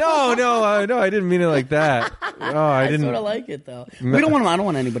 No, I didn't mean it like that. Oh, I didn't. sort of like it though. No. I don't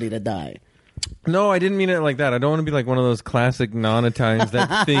want anybody to die. No, I didn't mean it like that. I don't want to be like one of those classic non-Italians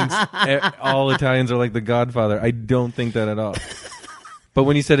that thinks all Italians are like the Godfather. I don't think that at all. But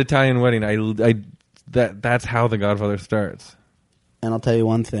when you said Italian wedding, that's how the Godfather starts. And I'll tell you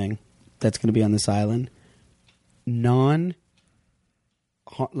one thing that's going to be on this island: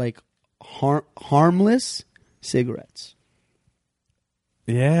 harmless cigarettes.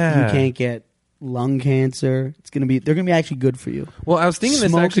 Yeah, You can't get lung cancer. They're gonna be actually good for you. Well, I was thinking this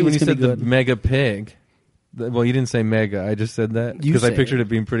Smoking actually when you is gonna said be the good. mega pig. Well, you didn't say mega. I just said that You because I say pictured it. it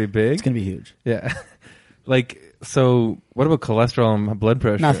being pretty big. It's gonna be huge. Yeah. So what about cholesterol and blood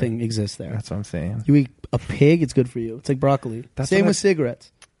pressure? Nothing exists there. That's what I'm saying. You eat a pig, it's good for you. It's like broccoli. That's Same what with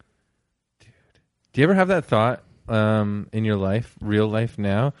cigarettes. Do you ever have that thought in your life, real life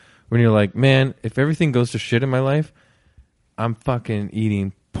now, when you're like, man, if everything goes to shit in my life, I'm fucking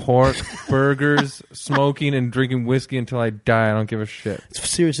eating pork, burgers, smoking, and drinking whiskey until I die. I don't give a shit.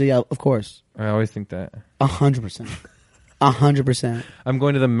 Seriously, yeah, of course. I always think that. 100%. 100%. I'm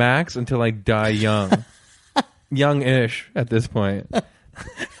going to the max until I die young. Young-ish at this point.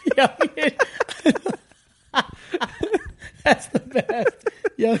 Young-ish. That's the best.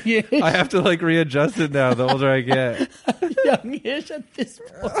 Young-ish. I have to like readjust it now the older I get. Young-ish at this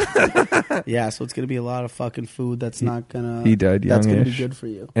point. Yeah, so it's going to be a lot of fucking food that's not going to... He died That's going to be young-ish. good for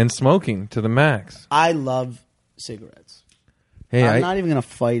you. And smoking to the max. I love cigarettes. Hey, I'm not even going to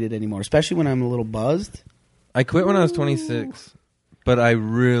fight it anymore, especially when I'm a little buzzed. I quit when I was 26, but I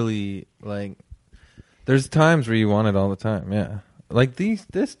really like. There's times where you want it all the time. Yeah, like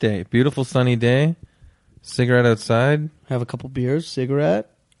this day, beautiful sunny day, cigarette outside. Have a couple beers, cigarette.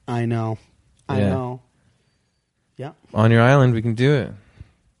 I know. I Yeah. know. Yeah. On your island, we can do it.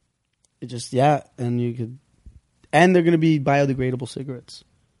 It just, yeah, and you could, and they're going to be biodegradable cigarettes.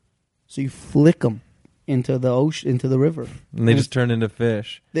 So you flick them into the ocean, into the river. And they just turn into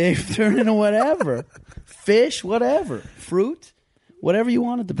fish. They turn into whatever. Fish, whatever. Fruit, whatever you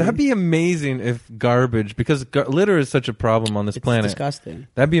want it to be. That'd be amazing if garbage, because litter is such a problem on this It's planet. disgusting.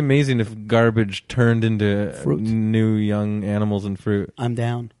 That'd be amazing if garbage turned into Fruit. new young animals and fruit. I'm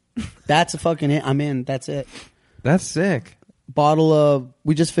down. That's a fucking hit. I'm in. That's it. That's sick. Bottle of,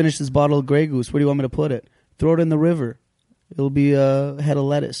 we just finished this bottle of Grey Goose. Where do you want me to put it? Throw it in the river. It'll be a head of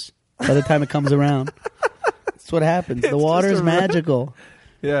lettuce by the time it comes around. That's what happens. The water is magical.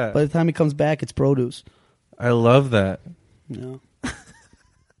 Yeah. By the time it comes back, it's produce. I love that. Yeah.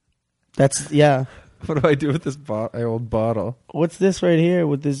 That's, yeah. What do I do with this old bottle? What's this right here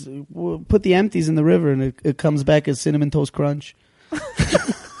with this? We'll put the empties in the river and it comes back as Cinnamon Toast Crunch.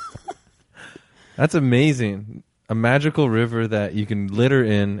 That's amazing. A magical river that you can litter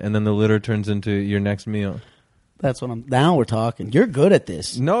in, and then the litter turns into your next meal. That's what now we're talking. You're good at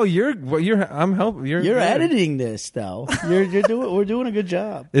this. No, I'm helping. You're good. editing this though. We're doing a good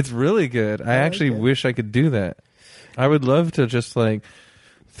job. It's really good. I actually like it. wish I could do that. I would love to just like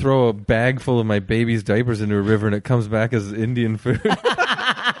throw a bag full of my baby's diapers into a river and it comes back as Indian food.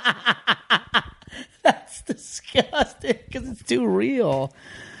 That's disgusting because it's too real.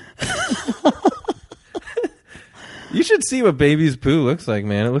 You should see what baby's poo looks like,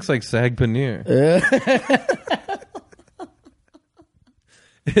 man. It looks like sag paneer.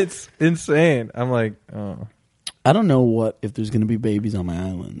 It's insane. I'm like, oh. I don't know if there's going to be babies on my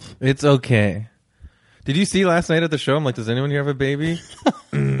island. It's okay. Did you see last night at the show? I'm like, does anyone here have a baby?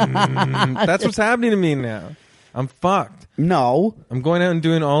 That's what's happening to me now. I'm fucked. No. I'm going out and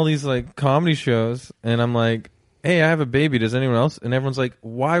doing all these like comedy shows, and I'm like, hey, I have a baby. Does anyone else? And everyone's like,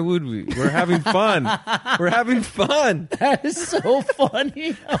 why would we? We're having fun. We're having fun. That is so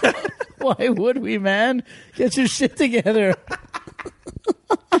funny. Why would we, man? Get your shit together.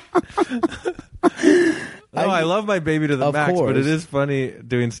 No, I love my baby to the Of max, but course. it is funny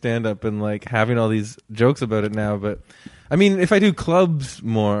doing stand-up and like having all these jokes about it now. But I mean, if I do clubs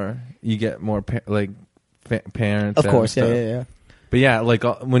more, you get more parents. Of and course, stuff. yeah. But yeah, like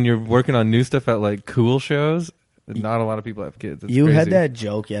when you're working on new stuff at like cool shows, not a lot of people have kids. It's You crazy. had that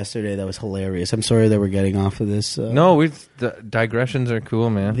joke yesterday that was hilarious. I'm sorry that we're getting off of this. No, the digressions are cool,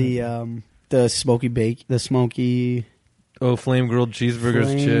 man. The smoky flame grilled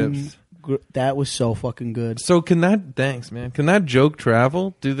cheeseburgers, chips. That was so fucking good. So thanks, man. Can that joke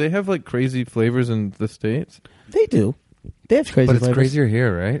travel? Do they have like crazy flavors in the States? They do. They have crazy But it's flavors. crazier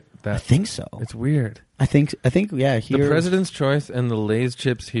here, right? I think so. It's weird. I think yeah. Here, The President's Choice and the Lay's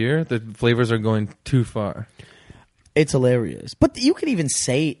chips here, the flavors are going too far. it's hilarious. But you can even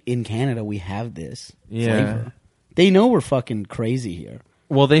say in Canada we have this flavor. They know we're fucking crazy here.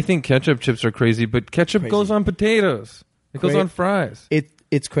 Well, they think ketchup chips are crazy, but ketchup Crazy. goes on potatoes. It goes on fries.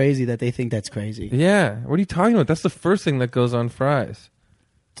 It's crazy that they think that's crazy. Yeah. What are you talking about? That's the first thing that goes on fries.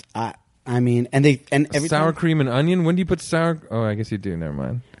 I mean, and every Sour time, cream and onion? When do you put sour... Oh, I guess you do. Never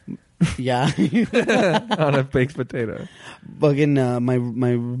mind. yeah. On a baked potato. Fucking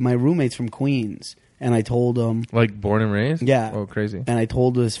my roommate's from Queens, and I told him, Like born and raised? yeah. Oh, crazy. And I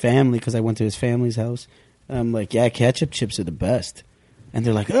told his family because I went to his family's house. And I'm like, yeah, ketchup chips are the best. And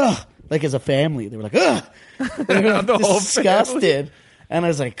they're like, ugh. Like as a family, they were like, ugh. They were The whole disgusted. And I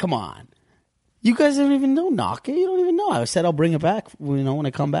was like, come on. You guys don't even know Naka. You don't even know. I said I'll bring it back. You know, when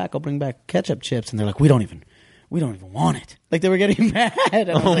I come back, I'll bring back ketchup chips. And they're like, we don't even want it. Like they were getting mad. And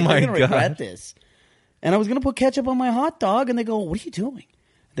I was like, my you're gonna God. regret this. And I was gonna put ketchup on my hot dog, and they go, what are you doing?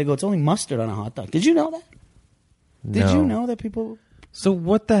 They go, it's only mustard on a hot dog. Did you know that? Did No. you know that people So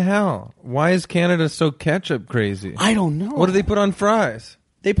what the hell? Why is Canada so ketchup crazy? I don't know. What do they put on fries?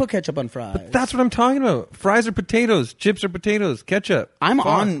 They put ketchup on fries. But that's what I'm talking about. Fries are potatoes. Chips are potatoes. Ketchup. I'm Fuck.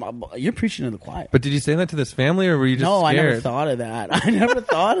 on. You're preaching to the choir. But did you say that to this family, or were you just No, scared? I never thought of that. I never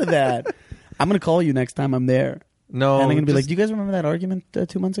thought of that. I'm going to call you next time I'm there. No. And I'm going to be like, just- do you guys remember that argument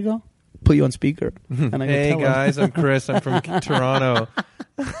 2 months ago? Put you on speaker. And I go Hey tell them. guys, I'm Chris. I'm from Toronto.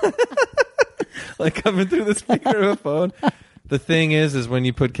 Like coming through the speaker of a phone. The thing is when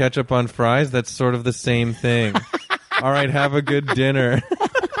you put ketchup on fries, that's sort of the same thing. All right, have a good dinner.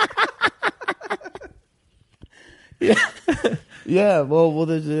 Yeah, well,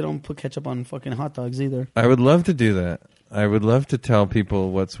 they don't put ketchup on fucking hot dogs either. I would love to do that. I would love to tell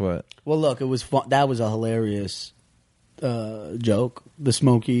people what's what. Well, look, it was fun. That was a hilarious joke. The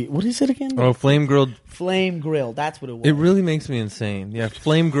smoky. What is it again? Oh, flame grilled. Flame grill. That's what it was. It really makes me insane. Yeah,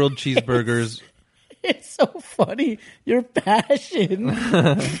 flame grilled cheeseburgers. It's so funny. Your passion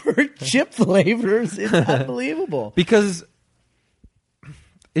for chip flavors is unbelievable. Because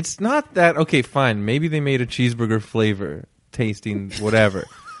it's not that, okay, fine. Maybe they made a cheeseburger flavor tasting whatever.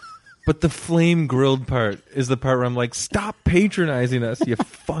 But the flame grilled part is the part where I'm like, stop patronizing us, you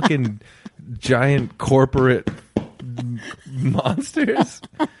fucking giant corporate monsters.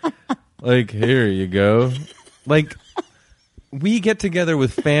 Like, here you go. Like, we get together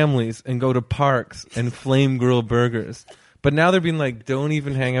with families and go to parks and flame grill burgers. But now they're being like, don't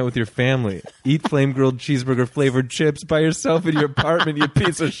even hang out with your family. Eat flame grilled cheeseburger flavored chips by yourself in your apartment, you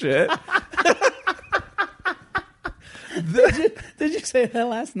piece of shit. Did you say that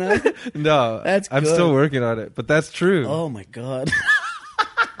last night? No, That's I'm good. still working on it, but that's true. Oh my god.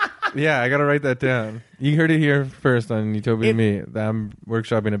 Yeah, I gotta write that down. You heard it here first on Utopia and Me. That I'm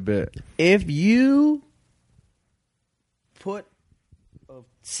workshopping a bit. If you put a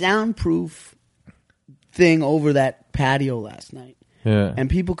soundproof thing over that patio last night, Yeah, and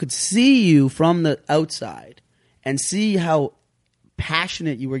people could see you from the outside and see how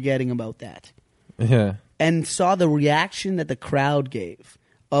passionate you were getting about that, yeah. and saw the reaction that the crowd gave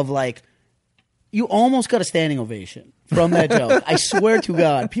of like, you almost got a standing ovation from that joke. I swear to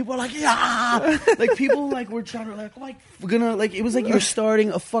God, people are like, yeah, like people like were trying to like we're gonna like it was like you were starting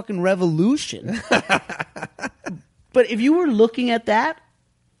a fucking revolution. But if you were looking at that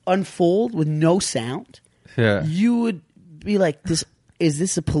unfold with no sound, Yeah. you would be like, "This is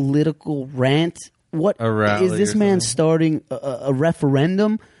this a political rant? What A rally is this or man something. starting a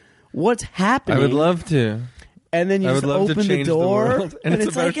referendum? What's happening?" I would love to. And then you I just would love to open the change the door, world, and it's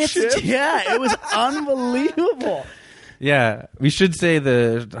about like chips. yeah, it was unbelievable. Yeah, we should say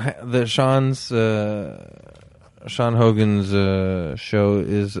the Sean Hogan's show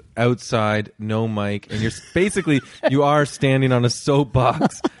is outside, no mic, and you're basically you are standing on a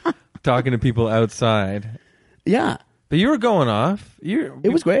soapbox talking to people outside. Yeah, But you were going off.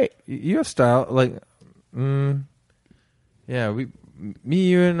 it was great. You have style, like, yeah. Me,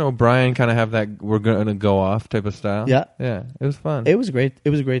 you, and O'Brien kind of have that. We're gonna go off type of style. Yeah. yeah. It was fun. It was great.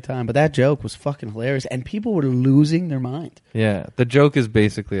 It was a great time. But that joke was fucking hilarious, and people were losing their mind. Yeah, the joke is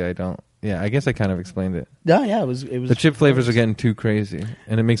basically I don't. Yeah, I guess I kind of explained it. Yeah, it was. It was The chip flavors are getting too crazy,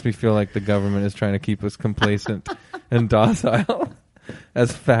 and it makes me feel like the government is trying to keep us complacent and docile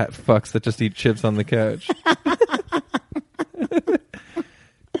as fat fucks that just eat chips on the couch.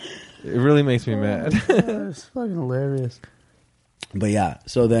 It really makes me mad. It's fucking hilarious. But yeah,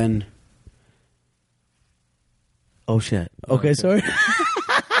 so then. Oh shit. Okay, sorry.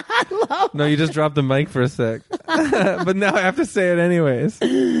 No, you just dropped the mic for a sec, but now I have to say it anyways.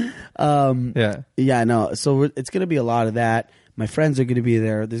 Yeah, Yeah, no. So it's gonna be a lot of that. My friends are gonna be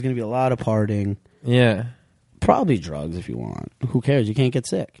there. There's gonna be a lot of partying. yeah, Probably drugs if you want. Who cares? You can't get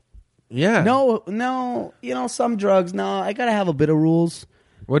sick. yeah. No. You know, some drugs. No, I gotta have a bit of rules.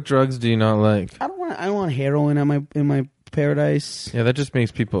 What drugs do you not like? I don't want heroin in my paradise. Yeah, that just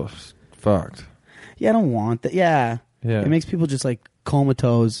makes people fucked. Yeah, I don't want that. Yeah. Yeah, It makes people just like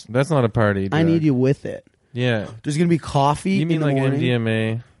comatose. that's not a party. I drug. need you with it. Yeah, There's gonna be coffee. you mean in the like morning.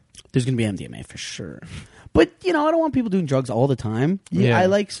 MDMA? There's gonna be MDMA for sure. But I don't want people doing drugs all the time. Yeah. I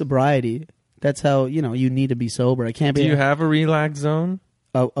like sobriety. That's how you need to be sober. I can't be. Do you have a relax zone?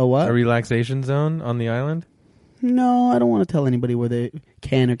 a what? A relaxation zone on the island? No, I don't want to tell anybody where they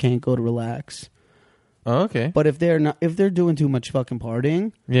can or can't go to relax. Oh, okay. But if they're doing too much fucking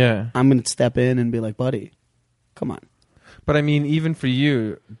partying, Yeah. I'm gonna step in and be like, buddy, come on. But I mean, even for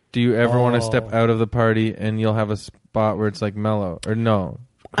you, do you ever want to Oh. step out of the party and you'll have a spot where it's like mellow? Or no,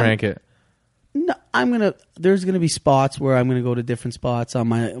 crank it. No, there's gonna be spots where I'm gonna go to different spots on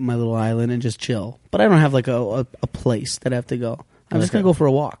my little island and just chill. But I don't have like a place that I have to go. I'm just Okay. gonna go for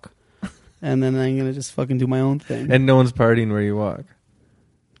a walk, and then I'm gonna just fucking do my own thing. And no one's partying where you walk.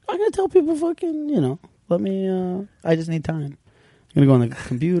 not gonna tell people fucking, let me, I just need time. I'm gonna go on the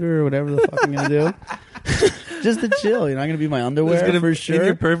computer or whatever the fuck I'm gonna do. Just to chill, I'm gonna be in my underwear for sure. In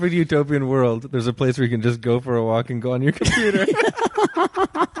your perfect utopian world, there's a place where you can just go for a walk and go on your computer.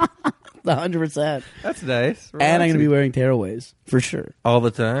 100%. That's nice. And I'm gonna be wearing tearaways for sure. All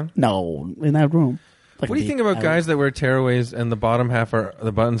the time? No, in that room. What do you think about guys that wear tearaways and the bottom half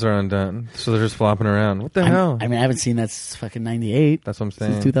the buttons are undone, so they're just flopping around? What the hell? I haven't seen that fucking 98. That's what I'm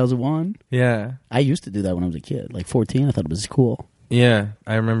saying. Since 2001. Yeah. I used to do that when I was a kid, like 14. I thought it was cool. Yeah,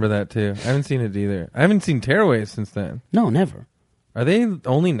 I remember that too. I haven't seen it either. I haven't seen tearaways since then. No, never. Are they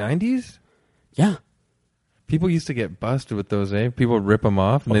only 90s? Yeah. People used to get busted with those, eh? People would rip them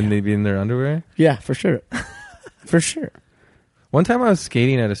off and then they'd be in their underwear. Yeah, for sure. For sure. One time I was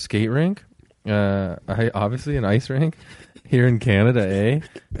skating at a skate rink, obviously an ice rink here in Canada, eh?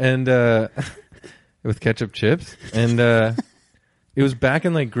 And with ketchup chips. And it was back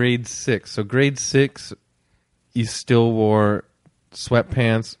in like grade 6. So grade 6, you still wore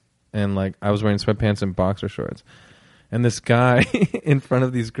sweatpants and like I was wearing sweatpants and boxer shorts. And this guy in front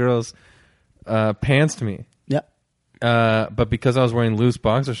of these girls pantsed me. Yep. But because I was wearing loose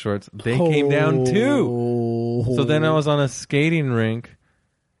boxer shorts, they came down too. So then I was on a skating rink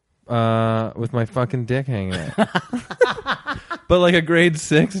with my fucking dick hanging out. But like a grade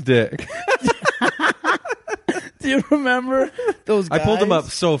 6 dick. Do you remember those guys? I pulled them up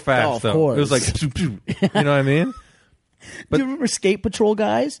so fast, though. Course. It was like, you know what I mean? Do you remember skate patrol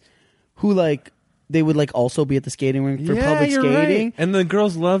guys who like... They would like also be at the skating rink for public skating, right. And the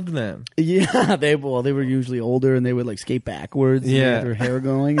girls loved them. Yeah, they were usually older and they would like skate backwards. And they had their hair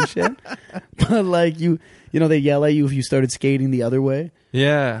going and shit. But like they yell at you if you started skating the other way.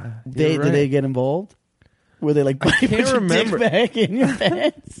 Yeah, did they get involved? Were they like put your dick back in your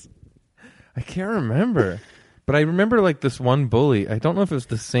pants? I can't remember, but I remember like this one bully. I don't know if it was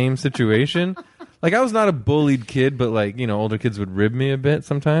the same situation. Like I was not a bullied kid, but like older kids would rib me a bit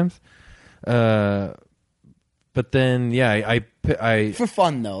sometimes. But then I for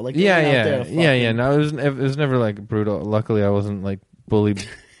fun though, like yeah. No, it was never like brutal. Luckily, I wasn't like bullied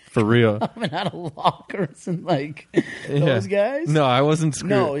for real. Coming out of lockers and like those guys. No, I wasn't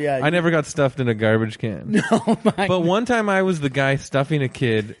screwed. No, yeah, I never got stuffed in a garbage can. No, but one time I was the guy stuffing a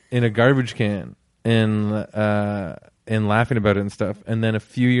kid in a garbage can and laughing about it and stuff. And then a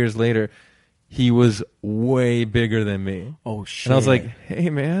few years later, he was way bigger than me. Oh, shit. And I was like, hey,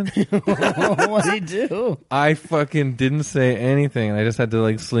 man. What did he do? I fucking didn't say anything. I just had to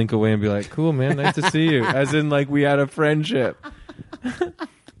like slink away and be like, cool, man. Nice to see you. As in like we had a friendship.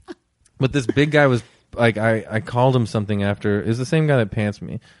 But this big guy was like, I called him something after. It was the same guy that pants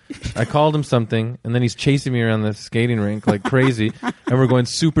me. I called him something and then he's chasing me around the skating rink like crazy. And we're going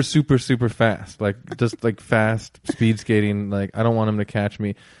super, super, super fast. Like just like fast speed skating. Like I don't want him to catch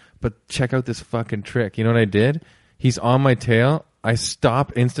me. But check out this fucking trick. You know what I did? He's on my tail. I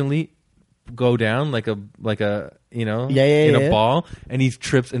stop instantly, go down like a in a ball, and he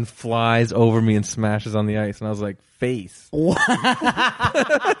trips and flies over me and smashes on the ice. And I was like, face. And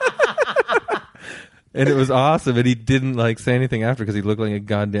it was awesome. And he didn't like say anything after because he looked like a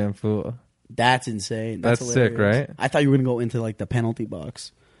goddamn fool. That's insane. That's sick, right? I thought you were gonna go into like the penalty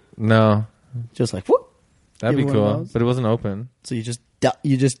box. No, just like whoop. That'd be cool, but it wasn't open. So you just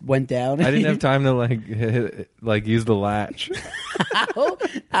went down. I didn't have time to like use the latch.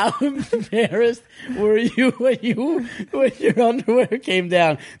 How embarrassed were you when your underwear came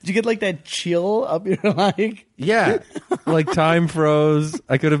down? Did you get like that chill up your like? Yeah, like time froze.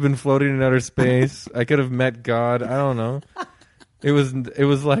 I could have been floating in outer space. I could have met God. I don't know. It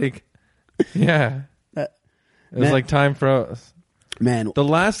was like, yeah, it was like time froze. Man, the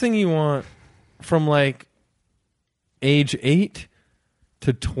last thing you want from like age 8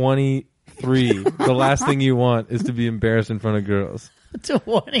 to 23, the last thing you want is to be embarrassed in front of girls.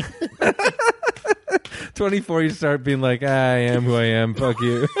 24, you start being like, I am who I am. Fuck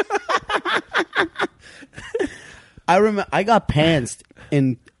you. I remember I got pantsed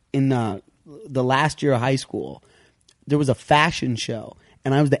in the last year of high school. There was a fashion show,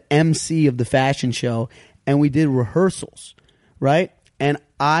 and I was the MC of the fashion show, and we did rehearsals, right? And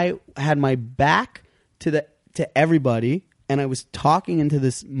I had my back to everybody, and I was talking into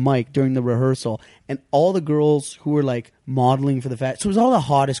this mic during the rehearsal, and all the girls who were like modeling for the fashion, so it was all the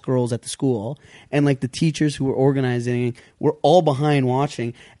hottest girls at the school, and like the teachers who were organizing were all behind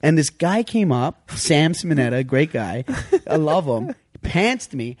watching, and this guy came up, Sam Simonetta, great guy, I love him,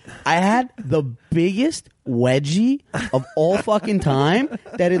 pantsed me. I had the biggest wedgie of all fucking time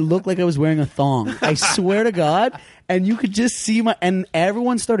that it looked like I was wearing a thong. I swear to God. And you could just see and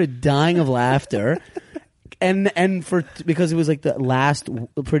everyone started dying of laughter. and because it was like the last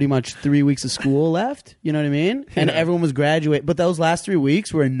pretty much 3 weeks of school left. You know what I mean? And everyone was graduating, but those last 3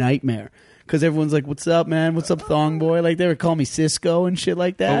 weeks were a nightmare. Because everyone's like, "What's up, man? What's up, thong boy?" Like they were calling me Cisco and shit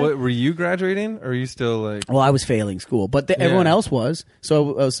like that. Oh, what, were you graduating, or are you still like? Well, I was failing school, but everyone else was.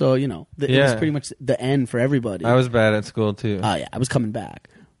 So you know, it was pretty much the end for everybody. I was bad at school too. Oh yeah, I was coming back,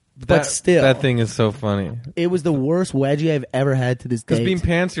 but still, that thing is so funny. It was the worst wedgie I've ever had to this day. Because being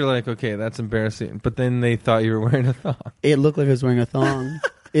pants, you're like, okay, that's embarrassing. But then they thought you were wearing a thong. It looked like I was wearing a thong.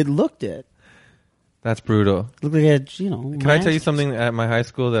 It looked it. That's brutal. It looked like I had, you know. Can I tell you something at my high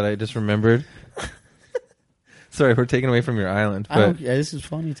school that I just remembered? Sorry, we're taking away from your island. But yeah, this is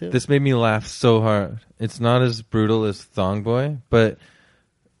funny too. This made me laugh so hard. It's not as brutal as Thong Boy, but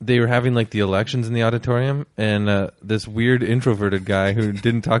they were having like the elections in the auditorium, and this weird introverted guy who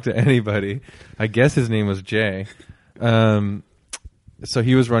didn't talk to anybody, I guess his name was Jay. So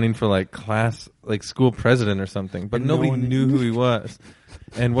he was running for like school president or something, but nobody knew who he was.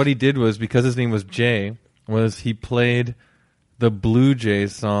 And what he did was, because his name was Jay, was he played the Blue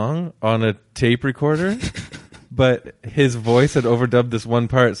Jays song on a tape recorder. But his voice had overdubbed this one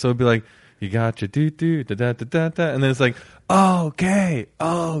part, so it'd be like, "You got your doo-doo, da-da-da-da-da," and then it's like, okay,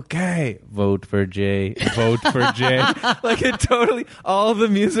 vote for Jay, vote for Jay. Like it totally, all the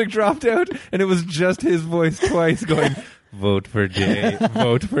music dropped out, and it was just his voice twice going, "Vote for Jay,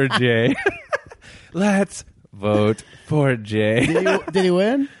 vote for Jay." Let's vote for Jay. Did he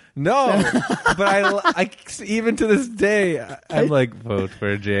win? No, but I even to this day, I'm like, vote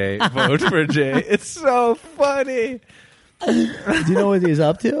for Jay, vote for Jay. It's so funny. Do you know what he's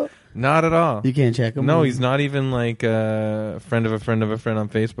up to? Not at all. You can't check him? No, he's not even like a friend of a friend of a friend on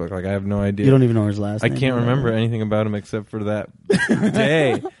Facebook. Like, I have no idea. You don't even know his last name? I can't remember anything about him except for that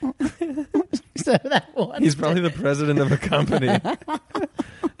day. He's probably the president of a company.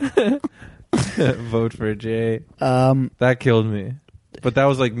 Vote for Jay. That killed me. But that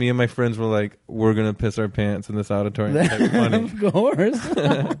was like, me and my friends were like, we're going to piss our pants in this auditorium. That's funny. Of course.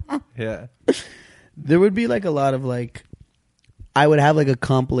 Yeah. There would be like a lot of like, I would have like a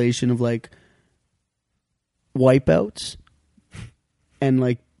compilation of like wipeouts and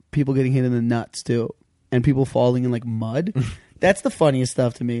like people getting hit in the nuts too. And people falling in like mud. That's the funniest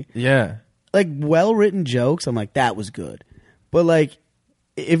stuff to me. Yeah. Like well-written jokes, I'm like, that was good. But like,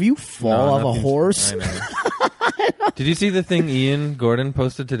 if you fall off a horse... I know. Did you see the thing Ian Gordon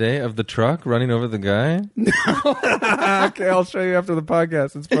posted today of the truck running over the guy? No. Okay, I'll show you after the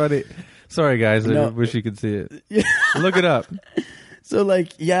podcast. It's funny. Sorry, guys. I wish you could see it. Yeah. Look it up. So,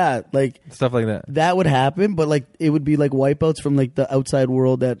 like, yeah, like... Stuff like that. That would happen, but, like, it would be, like, wipeouts from, like, the outside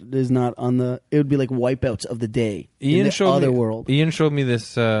world that is not on the... It would be, like, wipeouts of the day in the other world. Ian showed me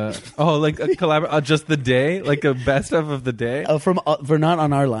this... like, a collab... just the day? Like, a best of the day? For not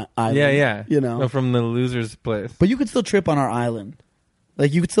on our island. Yeah. You know? No, from the loser's place. But you could still trip on our island.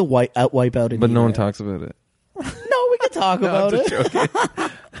 Like, you could still wipe out in But no one talks about it. No, we can talk about it.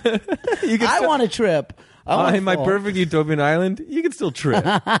 I want to trip. In my perfect utopian island, you can still trip.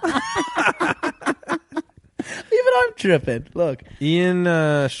 Even I'm tripping. Look. Ian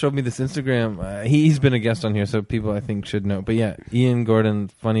showed me this Instagram. He's been a guest on here, so people I think should know. But yeah, Ian Gordon,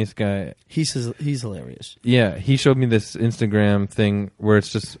 funniest guy. He's hilarious. Yeah, he showed me this Instagram thing where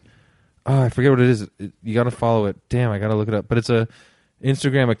it's just... I forget what it is. You got to follow it. Damn, I got to look it up. But it's a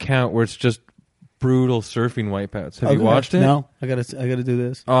Instagram account where it's just brutal surfing wipeouts. Have you watched it? No, I gotta do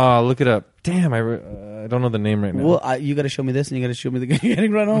this. Oh, look it up. Damn, I don't know the name right now. Well, you gotta show me this, and you gotta show me the guy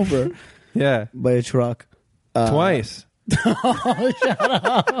getting run over. Yeah, by a truck twice. Oh, shut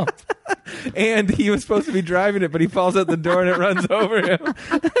up! And he was supposed to be driving it, but he falls out the door and it runs over him.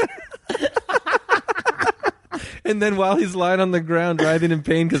 And then while he's lying on the ground writhing in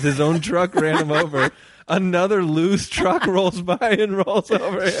pain because his own truck ran him over, another loose truck rolls by and rolls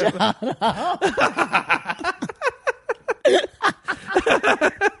over him. Shut up.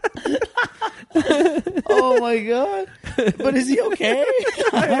 Oh my god! But is he okay?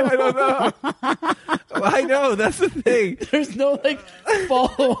 I don't know. I know, that's the thing. There's no like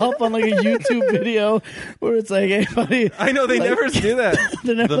follow up on like a YouTube video where it's like, hey buddy. I know they never do that.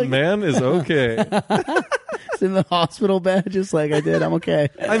 The man is okay. It's in the hospital bed, just like I did. I'm okay.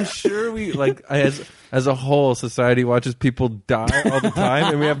 I'm sure we like as a whole society watches people die all the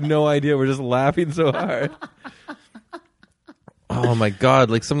time, and we have no idea. We're just laughing so hard. Oh my god!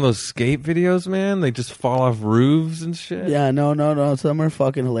 Like some of those skate videos, man. They just fall off roofs and shit. Yeah, no. Some are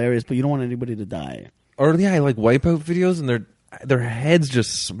fucking hilarious, but you don't want anybody to die. Or yeah, like wipeout videos, and their heads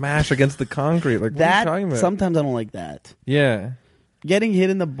just smash against the concrete. Like what are you talking about? Sometimes I don't like that. Yeah, getting hit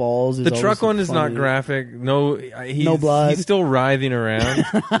in the balls. Is the truck one funny. is not graphic. No blood. He's still writhing around.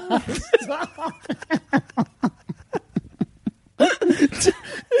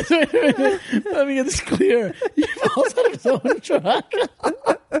 Let me get this clear. He falls out of his own truck.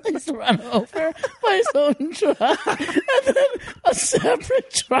 He's run over by his own truck. And then a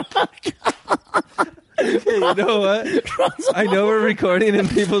separate truck. Okay, you know what? I know we're recording and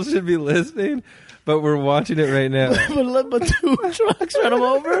people should be listening, but we're watching it right now. But two trucks run him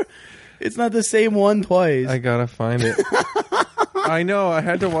over? It's not the same one twice. I gotta find it. I know. I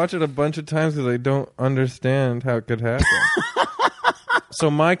had to watch it a bunch of times because I don't understand how it could happen.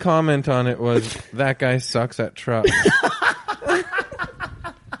 So my comment on it was, that guy sucks at trucks.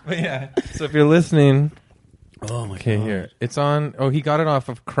 But yeah. So if you're listening... Oh my Okay, god. here. It's on... Oh, he got it off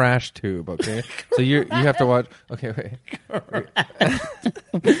of CrashTube, okay? So you have to watch... Okay, wait.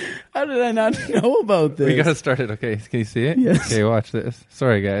 How did I not know about this? We gotta start it, okay? Can you see it? Yes. Okay, watch this.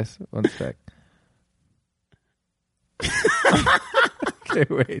 Sorry, guys. One sec. Okay,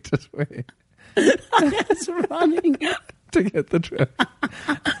 wait. Just wait. It's running. To get the truck.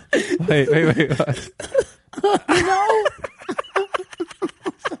 Wait. Watch. No.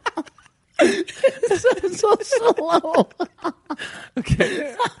 It's so slow.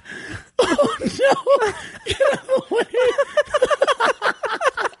 Okay. Oh no. Get out of the way.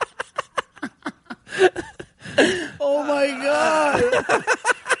 Oh my god.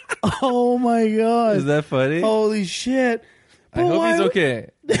 Oh my god. Is that funny? Holy shit. I hope he's okay.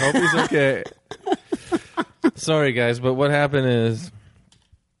 I hope he's okay. Sorry, guys, but what happened is...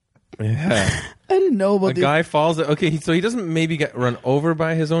 Yeah. I didn't know about A this. guy falls... Okay, so he doesn't maybe get run over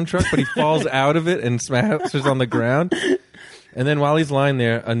by his own truck, but he falls out of it and smashes on the ground. And then while he's lying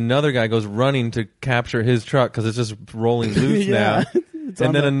there, another guy goes running to capture his truck because it's just rolling loose Yeah. now.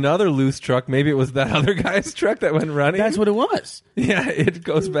 And then another loose truck, maybe it was that other guy's truck that went running. That's what it was. Yeah, it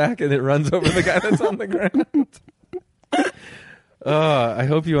goes back and it runs over the guy that's on the ground. I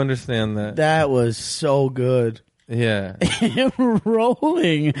hope you understand that. That was so good. Yeah. Him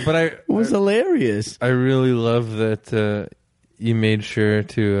rolling But was hilarious. I really love that you made sure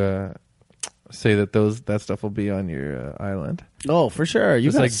to say that that stuff will be on your island. Oh, for sure. You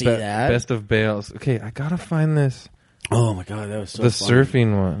Just gotta like see that. Best of Bales. Okay, I gotta find this. Oh my god, that was so The fun.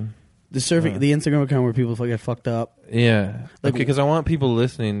 surfing one. The surfing, the Instagram account where people get fucked up. Yeah. Like- Okay, because I want people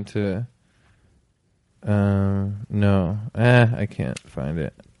listening to... no. I can't find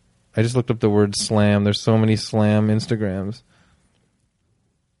it. I just looked up the word slam. There's so many slam Instagrams.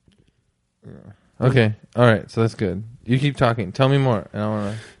 Okay. All right. So that's good. You keep talking. Tell me more. And I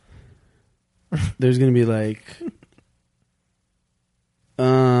want to... There's gonna be like,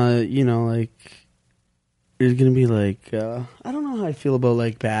 there's gonna be like, I don't know how I feel about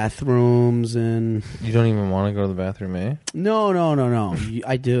like bathrooms and. You don't even want to go to the bathroom, eh? No.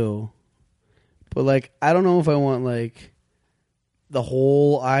 I do, but like, I don't know if I want like the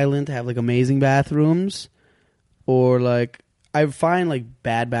whole island to have like amazing bathrooms, or like I find like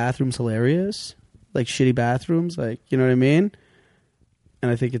bad bathrooms hilarious, like shitty bathrooms, like you know what I mean. And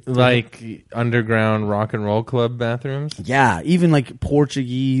I think it's Like underground rock and roll club bathrooms? yeah, even like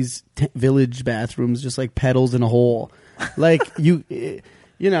Portuguese village bathrooms, just like pedals in a hole. Like sometimes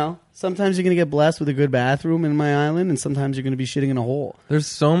you're gonna get blessed with a good bathroom in my island, and sometimes you're gonna be shitting in a hole. There's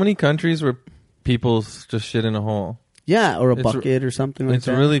so many countries where people just shit in a hole. Yeah, or a It's bucket or something like It's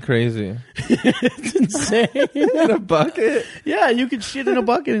that. really crazy. It's insane. In a bucket? Yeah, you could shit in a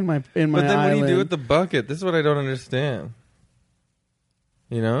bucket in my But then island. what do you do with the bucket? This is what I don't understand.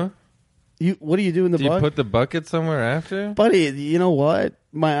 You know? What do you do in the Do you bucket? put the bucket somewhere after? Buddy, you know what?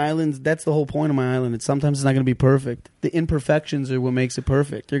 My islands, that's the whole point of my island. Sometimes it's not going to be perfect. The imperfections are what makes it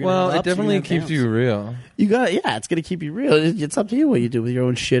perfect. You're gonna Well, have it ups, you're definitely gonna have keeps downs. you real. You got yeah, it's gonna keep you real. It's up to you what you do with your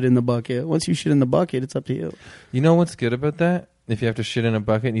own shit in the bucket. Once you shit in the bucket, it's up to you. You know what's good about that? If you have to shit in a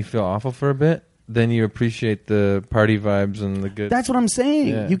bucket and you feel awful for a bit, then you appreciate the party vibes and the good... That's what I'm saying.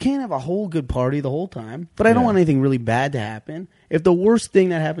 Yeah. You can't have a whole good party the whole time. But I don't Yeah. want anything really bad to happen. If the worst thing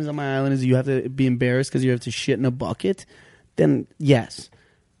that happens on my island is you have to be embarrassed because you have to shit in a bucket, then yes,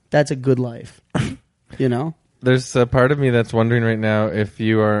 that's a good life. You know? There's a part of me that's wondering right now if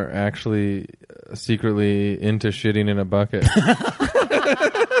you are actually secretly into shitting in a bucket.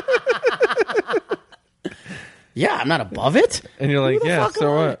 Yeah, I'm not above it. And you're like, Who the yeah, fuck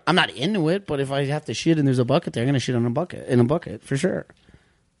so am I? what? I'm not into it, but if I have to shit and there's a bucket there, I'm gonna shit in a bucket for sure.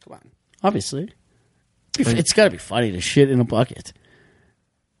 Come on, obviously, it's got to be funny to shit in a bucket.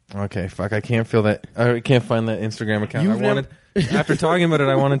 Okay, fuck, I can't feel that. I can't find that Instagram account. You've I wanted, after talking about it,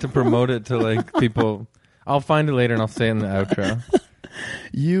 I wanted to promote it to like people. I'll find it later and I'll say it in the outro.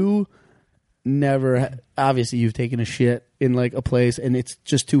 You never, obviously, you've taken a shit in like a place and it's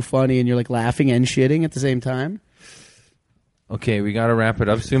just too funny, and you're like laughing and shitting at the same time. Okay, we got to wrap it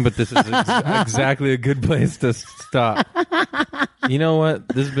up soon, but this is exactly a good place to stop. You know what?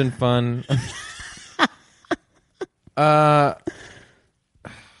 This has been fun. I've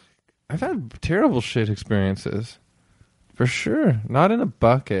had terrible shit experiences. For sure. Not in a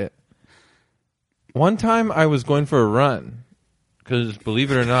bucket. One time I was going for a run. Because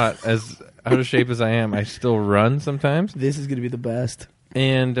believe it or not, as out of shape as I am, I still run sometimes. This is going to be the best.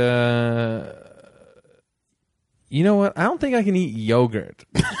 And you know what? I don't think I can eat yogurt.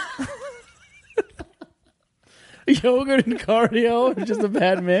 Yogurt and cardio are just a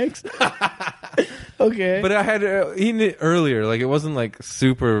bad mix. Okay. But I had eaten it earlier. Like, it wasn't like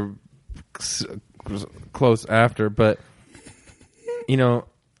super close after. But, you know,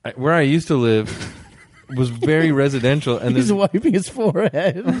 where I used to live was very residential. And he's wiping his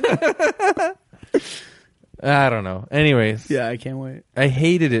forehead. I don't know. Anyways. Yeah, I can't wait. I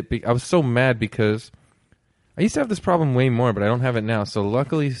hated it. I was so mad because I used to have this problem way more, but I don't have it now. So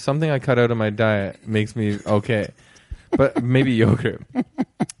luckily, something I cut out of my diet makes me okay. But maybe yogurt.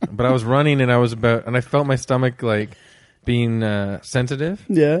 But I was running and and I felt my stomach like being sensitive.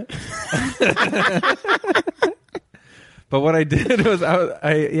 Yeah. But what I did was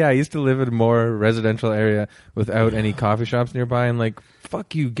I used to live in a more residential area without any coffee shops nearby, and like,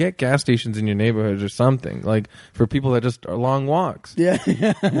 fuck you, get gas stations in your neighborhoods or something, like for people that just are long walks. Yeah. You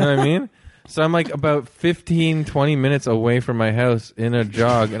know what I mean? So I'm like about 15, 20 minutes away from my house in a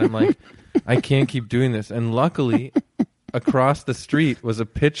jog, and I'm like, I can't keep doing this. And luckily, across the street was a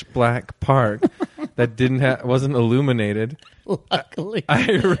pitch black park that wasn't illuminated. Luckily.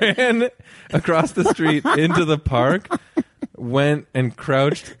 I ran across the street into the park, went and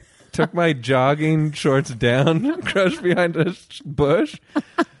crouched, took my jogging shorts down, crouched behind a bush,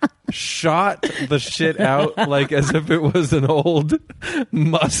 shot the shit out like as if it was an old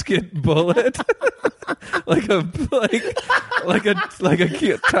musket bullet, like a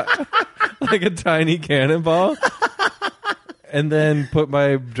tiny cannonball, and then put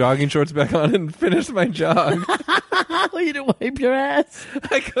my jogging shorts back on and finished my jog. You didn't wipe your ass?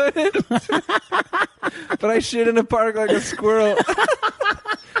 I couldn't. But I shit in a park like a squirrel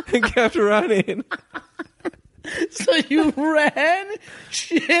and kept running. So you ran,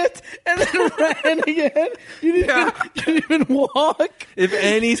 shit, and then ran again? You didn't even walk? If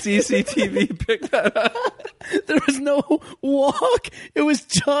any CCTV picked that up. There was no walk. It was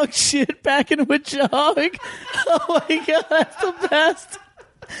jog shit back into a jog. Oh my God, that's the best.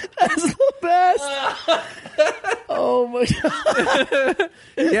 That's the best. Oh my God.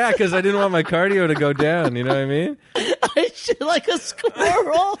 Yeah, because I didn't want my cardio to go down. You know what I mean? I shit like a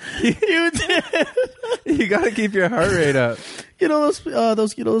squirrel. You did. You got to keep your heart rate up. You know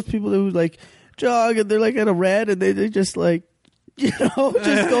those people who like jog and they're like at a red and they just like, you know,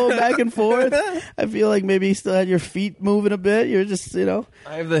 just going back and forth. I feel like maybe you still had your feet moving a bit. You're just, you know.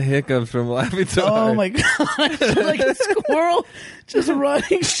 I have the hiccups from laughing so hard. Oh my God. Like a squirrel just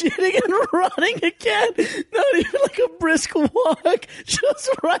running, shitting, and running again. Not even like a brisk walk. Just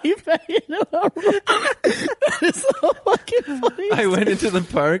right back into a run. That is so fucking funny. I went into the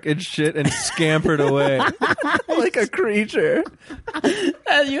park and shit and scampered away like a creature.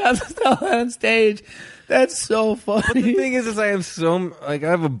 And you have to tell that on stage. That's so funny. But the thing is I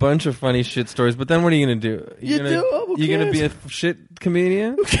have a bunch of funny shit stories, but then what are you going to do? You going to be a shit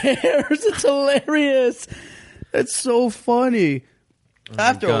comedian? Who cares? It's hilarious. That's so funny.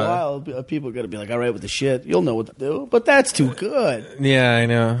 After a while, people are going to be like, all right with the shit. You'll know what to do. But that's too good. Yeah, I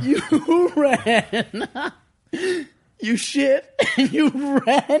know. You ran. You shit and you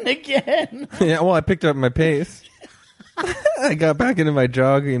ran again. Yeah, well, I picked up my pace. I got back into my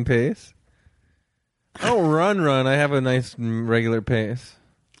jogging pace. I don't run. I have a nice regular pace.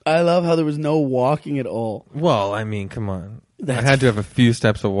 I love how there was no walking at all. Well, I mean, come on. I had to have a few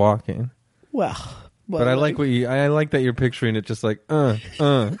steps of walking. Well, but I like I like that you're picturing it just like,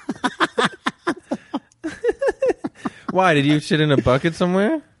 Why, did you shit in a bucket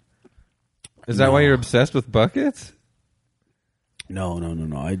somewhere? Is that why you're obsessed with buckets? No.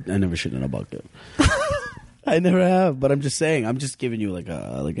 I never shit in a bucket. I never have, but I'm just saying. I'm just giving you what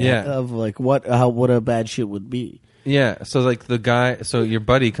a bad shit would be. Yeah. So like so your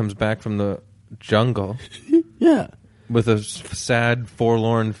buddy comes back from the jungle. Yeah. With a sad,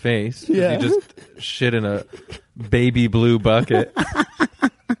 forlorn face. Yeah. He just shit in a baby blue bucket.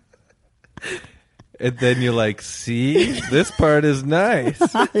 And then you're like, see, this part is nice.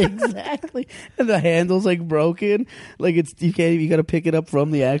 Exactly. And the handle's like broken. Like you gotta pick it up from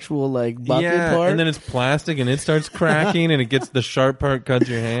the actual like bucket part. And then it's plastic and it starts cracking and it gets the sharp part cuts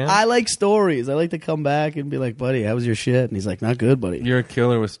your hand. I like stories. I like to come back and be like, buddy, how was your shit? And he's like, not good, buddy. You're a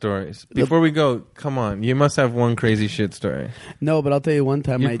killer with stories. Before we go, come on. You must have one crazy shit story. No, but I'll tell you one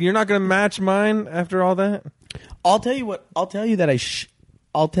time. You're not gonna match mine after all that? I'll tell you what. I'll tell you that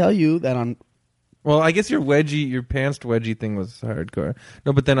on. Well, I guess your pants wedgie thing was hardcore.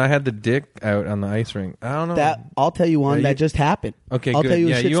 No, but then I had the dick out on the ice rink. I don't know. That I'll tell you one Yeah, that just happened. Okay, I'll good. tell you a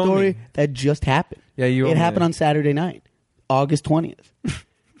Yeah, shit you owe story me. that just happened. Yeah, you owe It me happened that. on Saturday night, August 20th.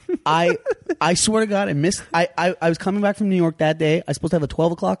 I swear to God, I missed. I was coming back from New York that day. I was supposed to have a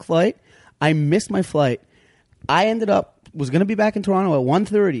 12 o'clock flight. I missed my flight. I was going to be back in Toronto at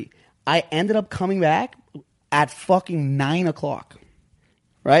 1:30. I ended up coming back at fucking 9 o'clock.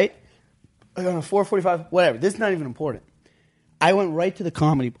 Right? 4:45, whatever. This is not even important. I went right to the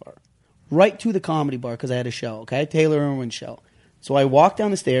comedy bar. Right to the comedy bar because I had a show, okay? Taylor Irwin's show. So I walk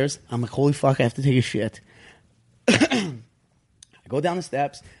down the stairs. I'm like, holy fuck, I have to take a shit. I go down the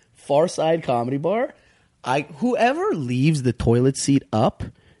steps. Far Side Comedy Bar. Whoever leaves the toilet seat up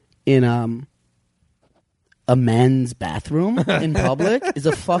in a men's bathroom in public is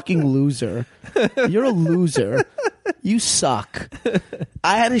a fucking loser. You're a loser. You suck.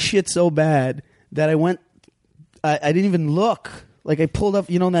 I had a shit so bad that I didn't even look. Like I pulled up,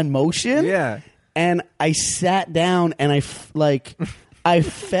 that motion? Yeah. And I sat down and I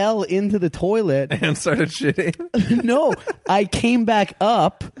fell into the toilet. And started shitting. No, I came back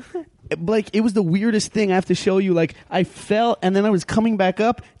up. Like, it was the weirdest thing. I have to show you. Like, I fell, and then I was coming back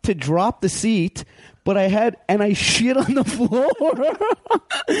up to drop the seat, but I shit on the floor of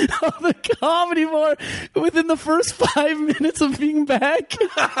the comedy bar within the first 5 minutes of being back.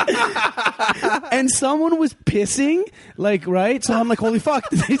 And someone was pissing, right? So I'm like, holy fuck,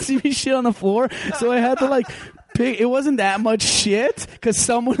 did they see me shit on the floor? So I had to, it wasn't that much shit because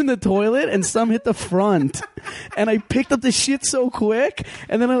someone in the toilet and some hit the front, and I picked up the shit so quick,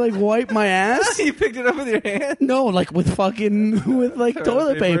 and then I wiped my ass. You picked it up with your hand? No, with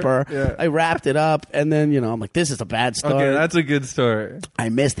toilet paper. Yeah. I wrapped it up, and then I'm like, this is a bad start. Okay, that's a good story. I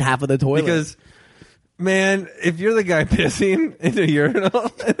missed half of the toilet Because, man, if you're the guy pissing in a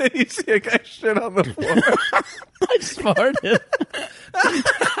urinal and then you see a guy shit on the floor, I just farted.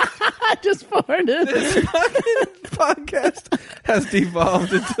 I just farted. this fucking podcast has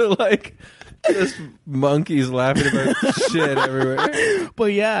devolved into just monkeys laughing about shit everywhere.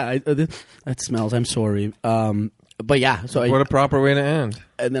 But yeah, that smells. I'm sorry. But yeah, so What a proper way to end.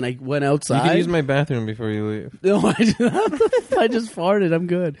 and then I went You outside. can use my bathroom before you leave. No, I just farted. I'm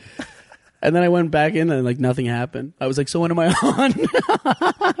good. And then I went back in and nothing happened. I was like, so when am I on?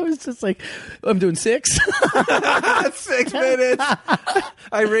 I was just like, I'm doing 6. 6 minutes.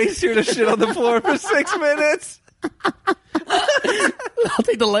 I raced you to shit on the floor for 6 minutes. I'll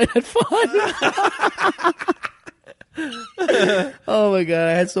take the light at 5. Oh my God,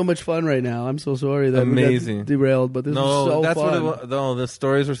 I had so much fun right now. I'm so sorry that Amazing. we got derailed, but this was so that's fun. what it was. No, the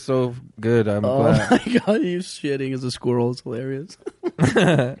stories were so good. I'm Oh glad. my God, you shitting as a squirrel is hilarious.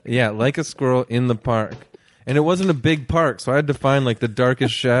 Yeah, like a squirrel in the park. And it wasn't a big park, so I had to find the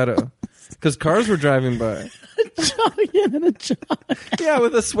darkest shadow. Because cars were driving by. Jogging in a jog. Yeah,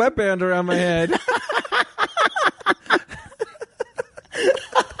 with a sweatband around my head.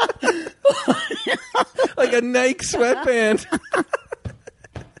 Like a Nike sweatband.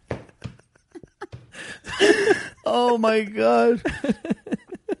 Oh my God.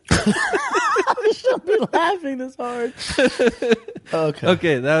 I shouldn't be laughing this hard. Okay.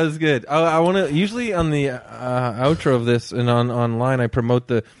 Okay, that was good. I want to usually on the outro of this and online I promote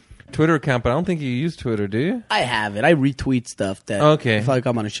the Twitter account, but I don't think you use Twitter, do you? I have it. I retweet stuff that Okay. I feel like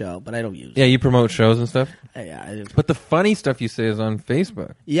I'm on a show, but I don't use Yeah, you promote shows and stuff. it. Yeah, I do. But the funny stuff you say is on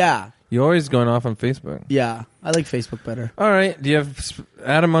Facebook. Yeah. You're always going off on Facebook. Yeah. I like Facebook better. All right. Do you have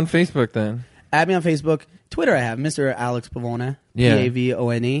Adam on Facebook then? Add me on Facebook. Twitter I have Mr. Alex Pavone. Yeah.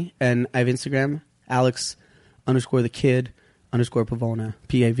 Pavone. And I have Instagram, Alex_the_kid_Pavone.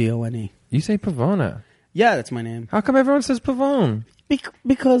 Pavone. You say Pavona. Yeah, that's my name. How come everyone says Pavone?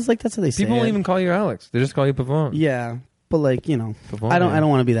 Because that's how they say People it. won't even call you Alex. They just call you Pavone. Yeah. But Pavone. I don't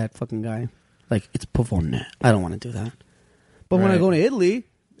want to be that fucking guy. It's Pavone. I don't want to do that. But when I Right. go to Italy,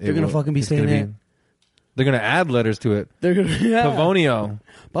 they're going to fucking be it's saying gonna it. They're going to add letters to it. They're going to Pavonio.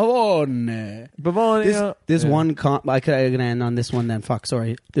 Pavone. Pavonio. This Yeah. one I'm going to end on this one then. Fuck,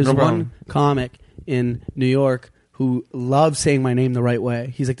 sorry. There's No one problem. comic in New York who loves saying my name the right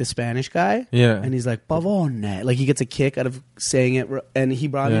way. He's the Spanish guy. Yeah. And he's like, Pavone. He gets a kick out of saying it. And he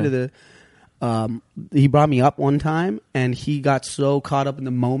brought me to the... he brought me up one time, and he got so caught up in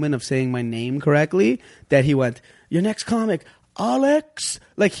the moment of saying my name correctly that he went, your next comic, Alex.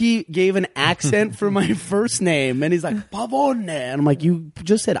 He gave an accent for my first name, and he's like, Pavone. And I'm like, you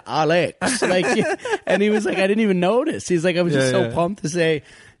just said Alex. And he was like, I didn't even notice. He's like, I was just so pumped to say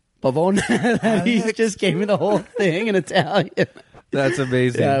Pavone that he just gave me the whole thing in Italian. That's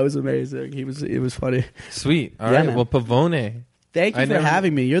amazing. Yeah, it was amazing. It was funny. Sweet. All Yeah, right. man. Well, Pavone. Thank you for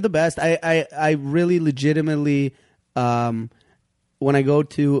having me. You're the best. I really legitimately, when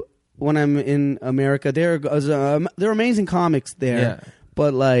I'm in America, there are amazing comics there. Yeah.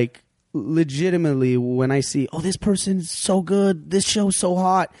 But like legitimately, when I see, oh, this person's so good, this show's so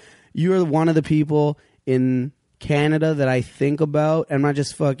hot, you're one of the people in Canada that I think about. I'm not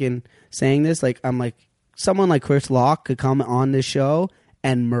just fucking saying this. Like I'm like someone like Chris Locke could come on this show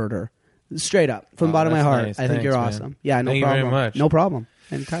and murder. Straight up, from the bottom of my heart. Nice. I think you're Thanks, awesome. man. Yeah, no Thank problem. you very much. No problem.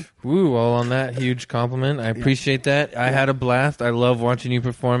 Anytime. Woo, well, on that huge compliment. I appreciate that. I had a blast. I love watching you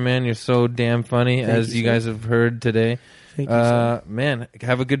perform, man. You're so damn funny, Thank as you, you sir. guys have heard today. Thank you, sir. Man,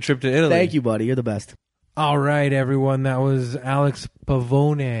 have a good trip to Italy. Thank you, buddy. You're the best. All right, everyone. That was Alex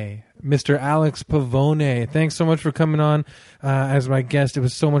Pavone. Mr. Alex Pavone. Thanks so much for coming on as my guest. It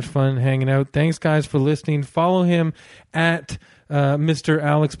was so much fun hanging out. Thanks, guys, for listening. Follow him at Mr.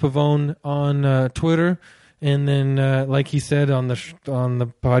 Alex Pavone on Twitter. And then, like he said on the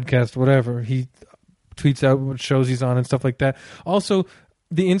podcast, whatever, he tweets out what shows he's on and stuff like that. Also,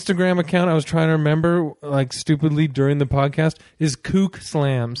 the Instagram account I was trying to remember, like stupidly during the podcast, is Kook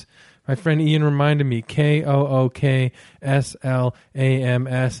Slams. My friend Ian reminded me, KOOKSLAMS,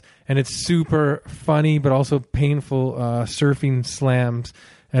 and it's super funny but also painful surfing slams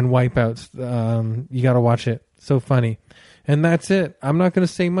and wipeouts. You got to watch it. So funny. And that's it. I'm not going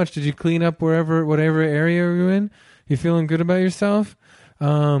to say much. Did you clean up whatever area you're in? You feeling good about yourself?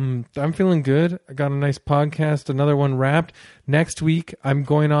 I'm feeling good. I got a nice podcast, another one wrapped. Next week, I'm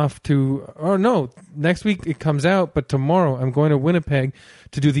going off to... Oh, no. Next week it comes out, but tomorrow I'm going to Winnipeg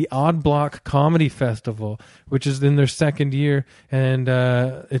to do the Odd Block Comedy Festival, which is in their second year. And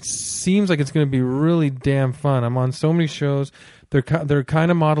it seems like it's going to be really damn fun. I'm on so many shows. They're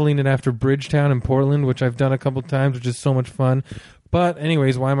kind of modeling it after Bridgetown in Portland, which I've done a couple times, which is so much fun. But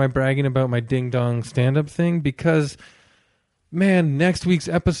anyways, why am I bragging about my ding-dong stand-up thing? Because... man, next week's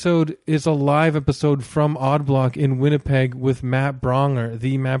episode is a live episode from Odd Block in Winnipeg with Matt Bronger,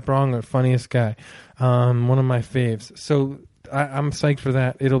 the Matt Bronger, funniest guy, one of my faves. So I'm psyched for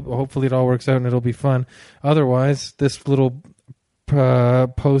that. Hopefully it all works out and it'll be fun. Otherwise, this little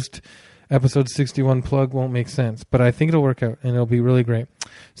post episode 61 plug won't make sense, but I think it'll work out and it'll be really great.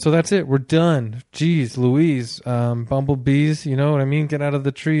 So that's it. We're done. Jeez, Louise, bumblebees, you know what I mean? Get out of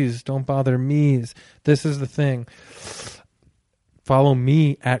the trees. Don't bother me's. This is the thing. Follow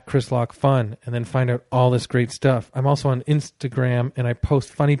me at Chris Locke Fun and then find out all this great stuff. I'm also on Instagram and I post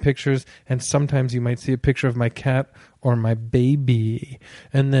funny pictures, and sometimes you might see a picture of my cat or my baby.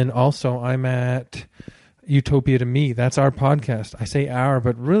 And then also I'm at Utopia to Me. That's our podcast. I say our,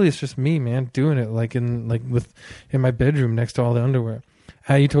 but really it's just me, man, doing it in my bedroom next to all the underwear.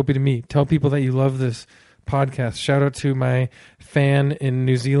 At Utopia to Me. Tell people that you love this podcast. Shout out to my fan in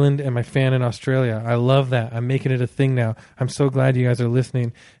New Zealand and my fan in Australia. I love that. I'm making it a thing now. I'm so glad you guys are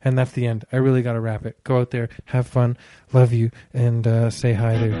listening. And that's the end. I really got to wrap it. Go out there, have fun, love you, and say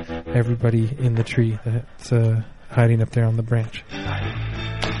hi to everybody in the tree that's hiding up there on the branch. Bye.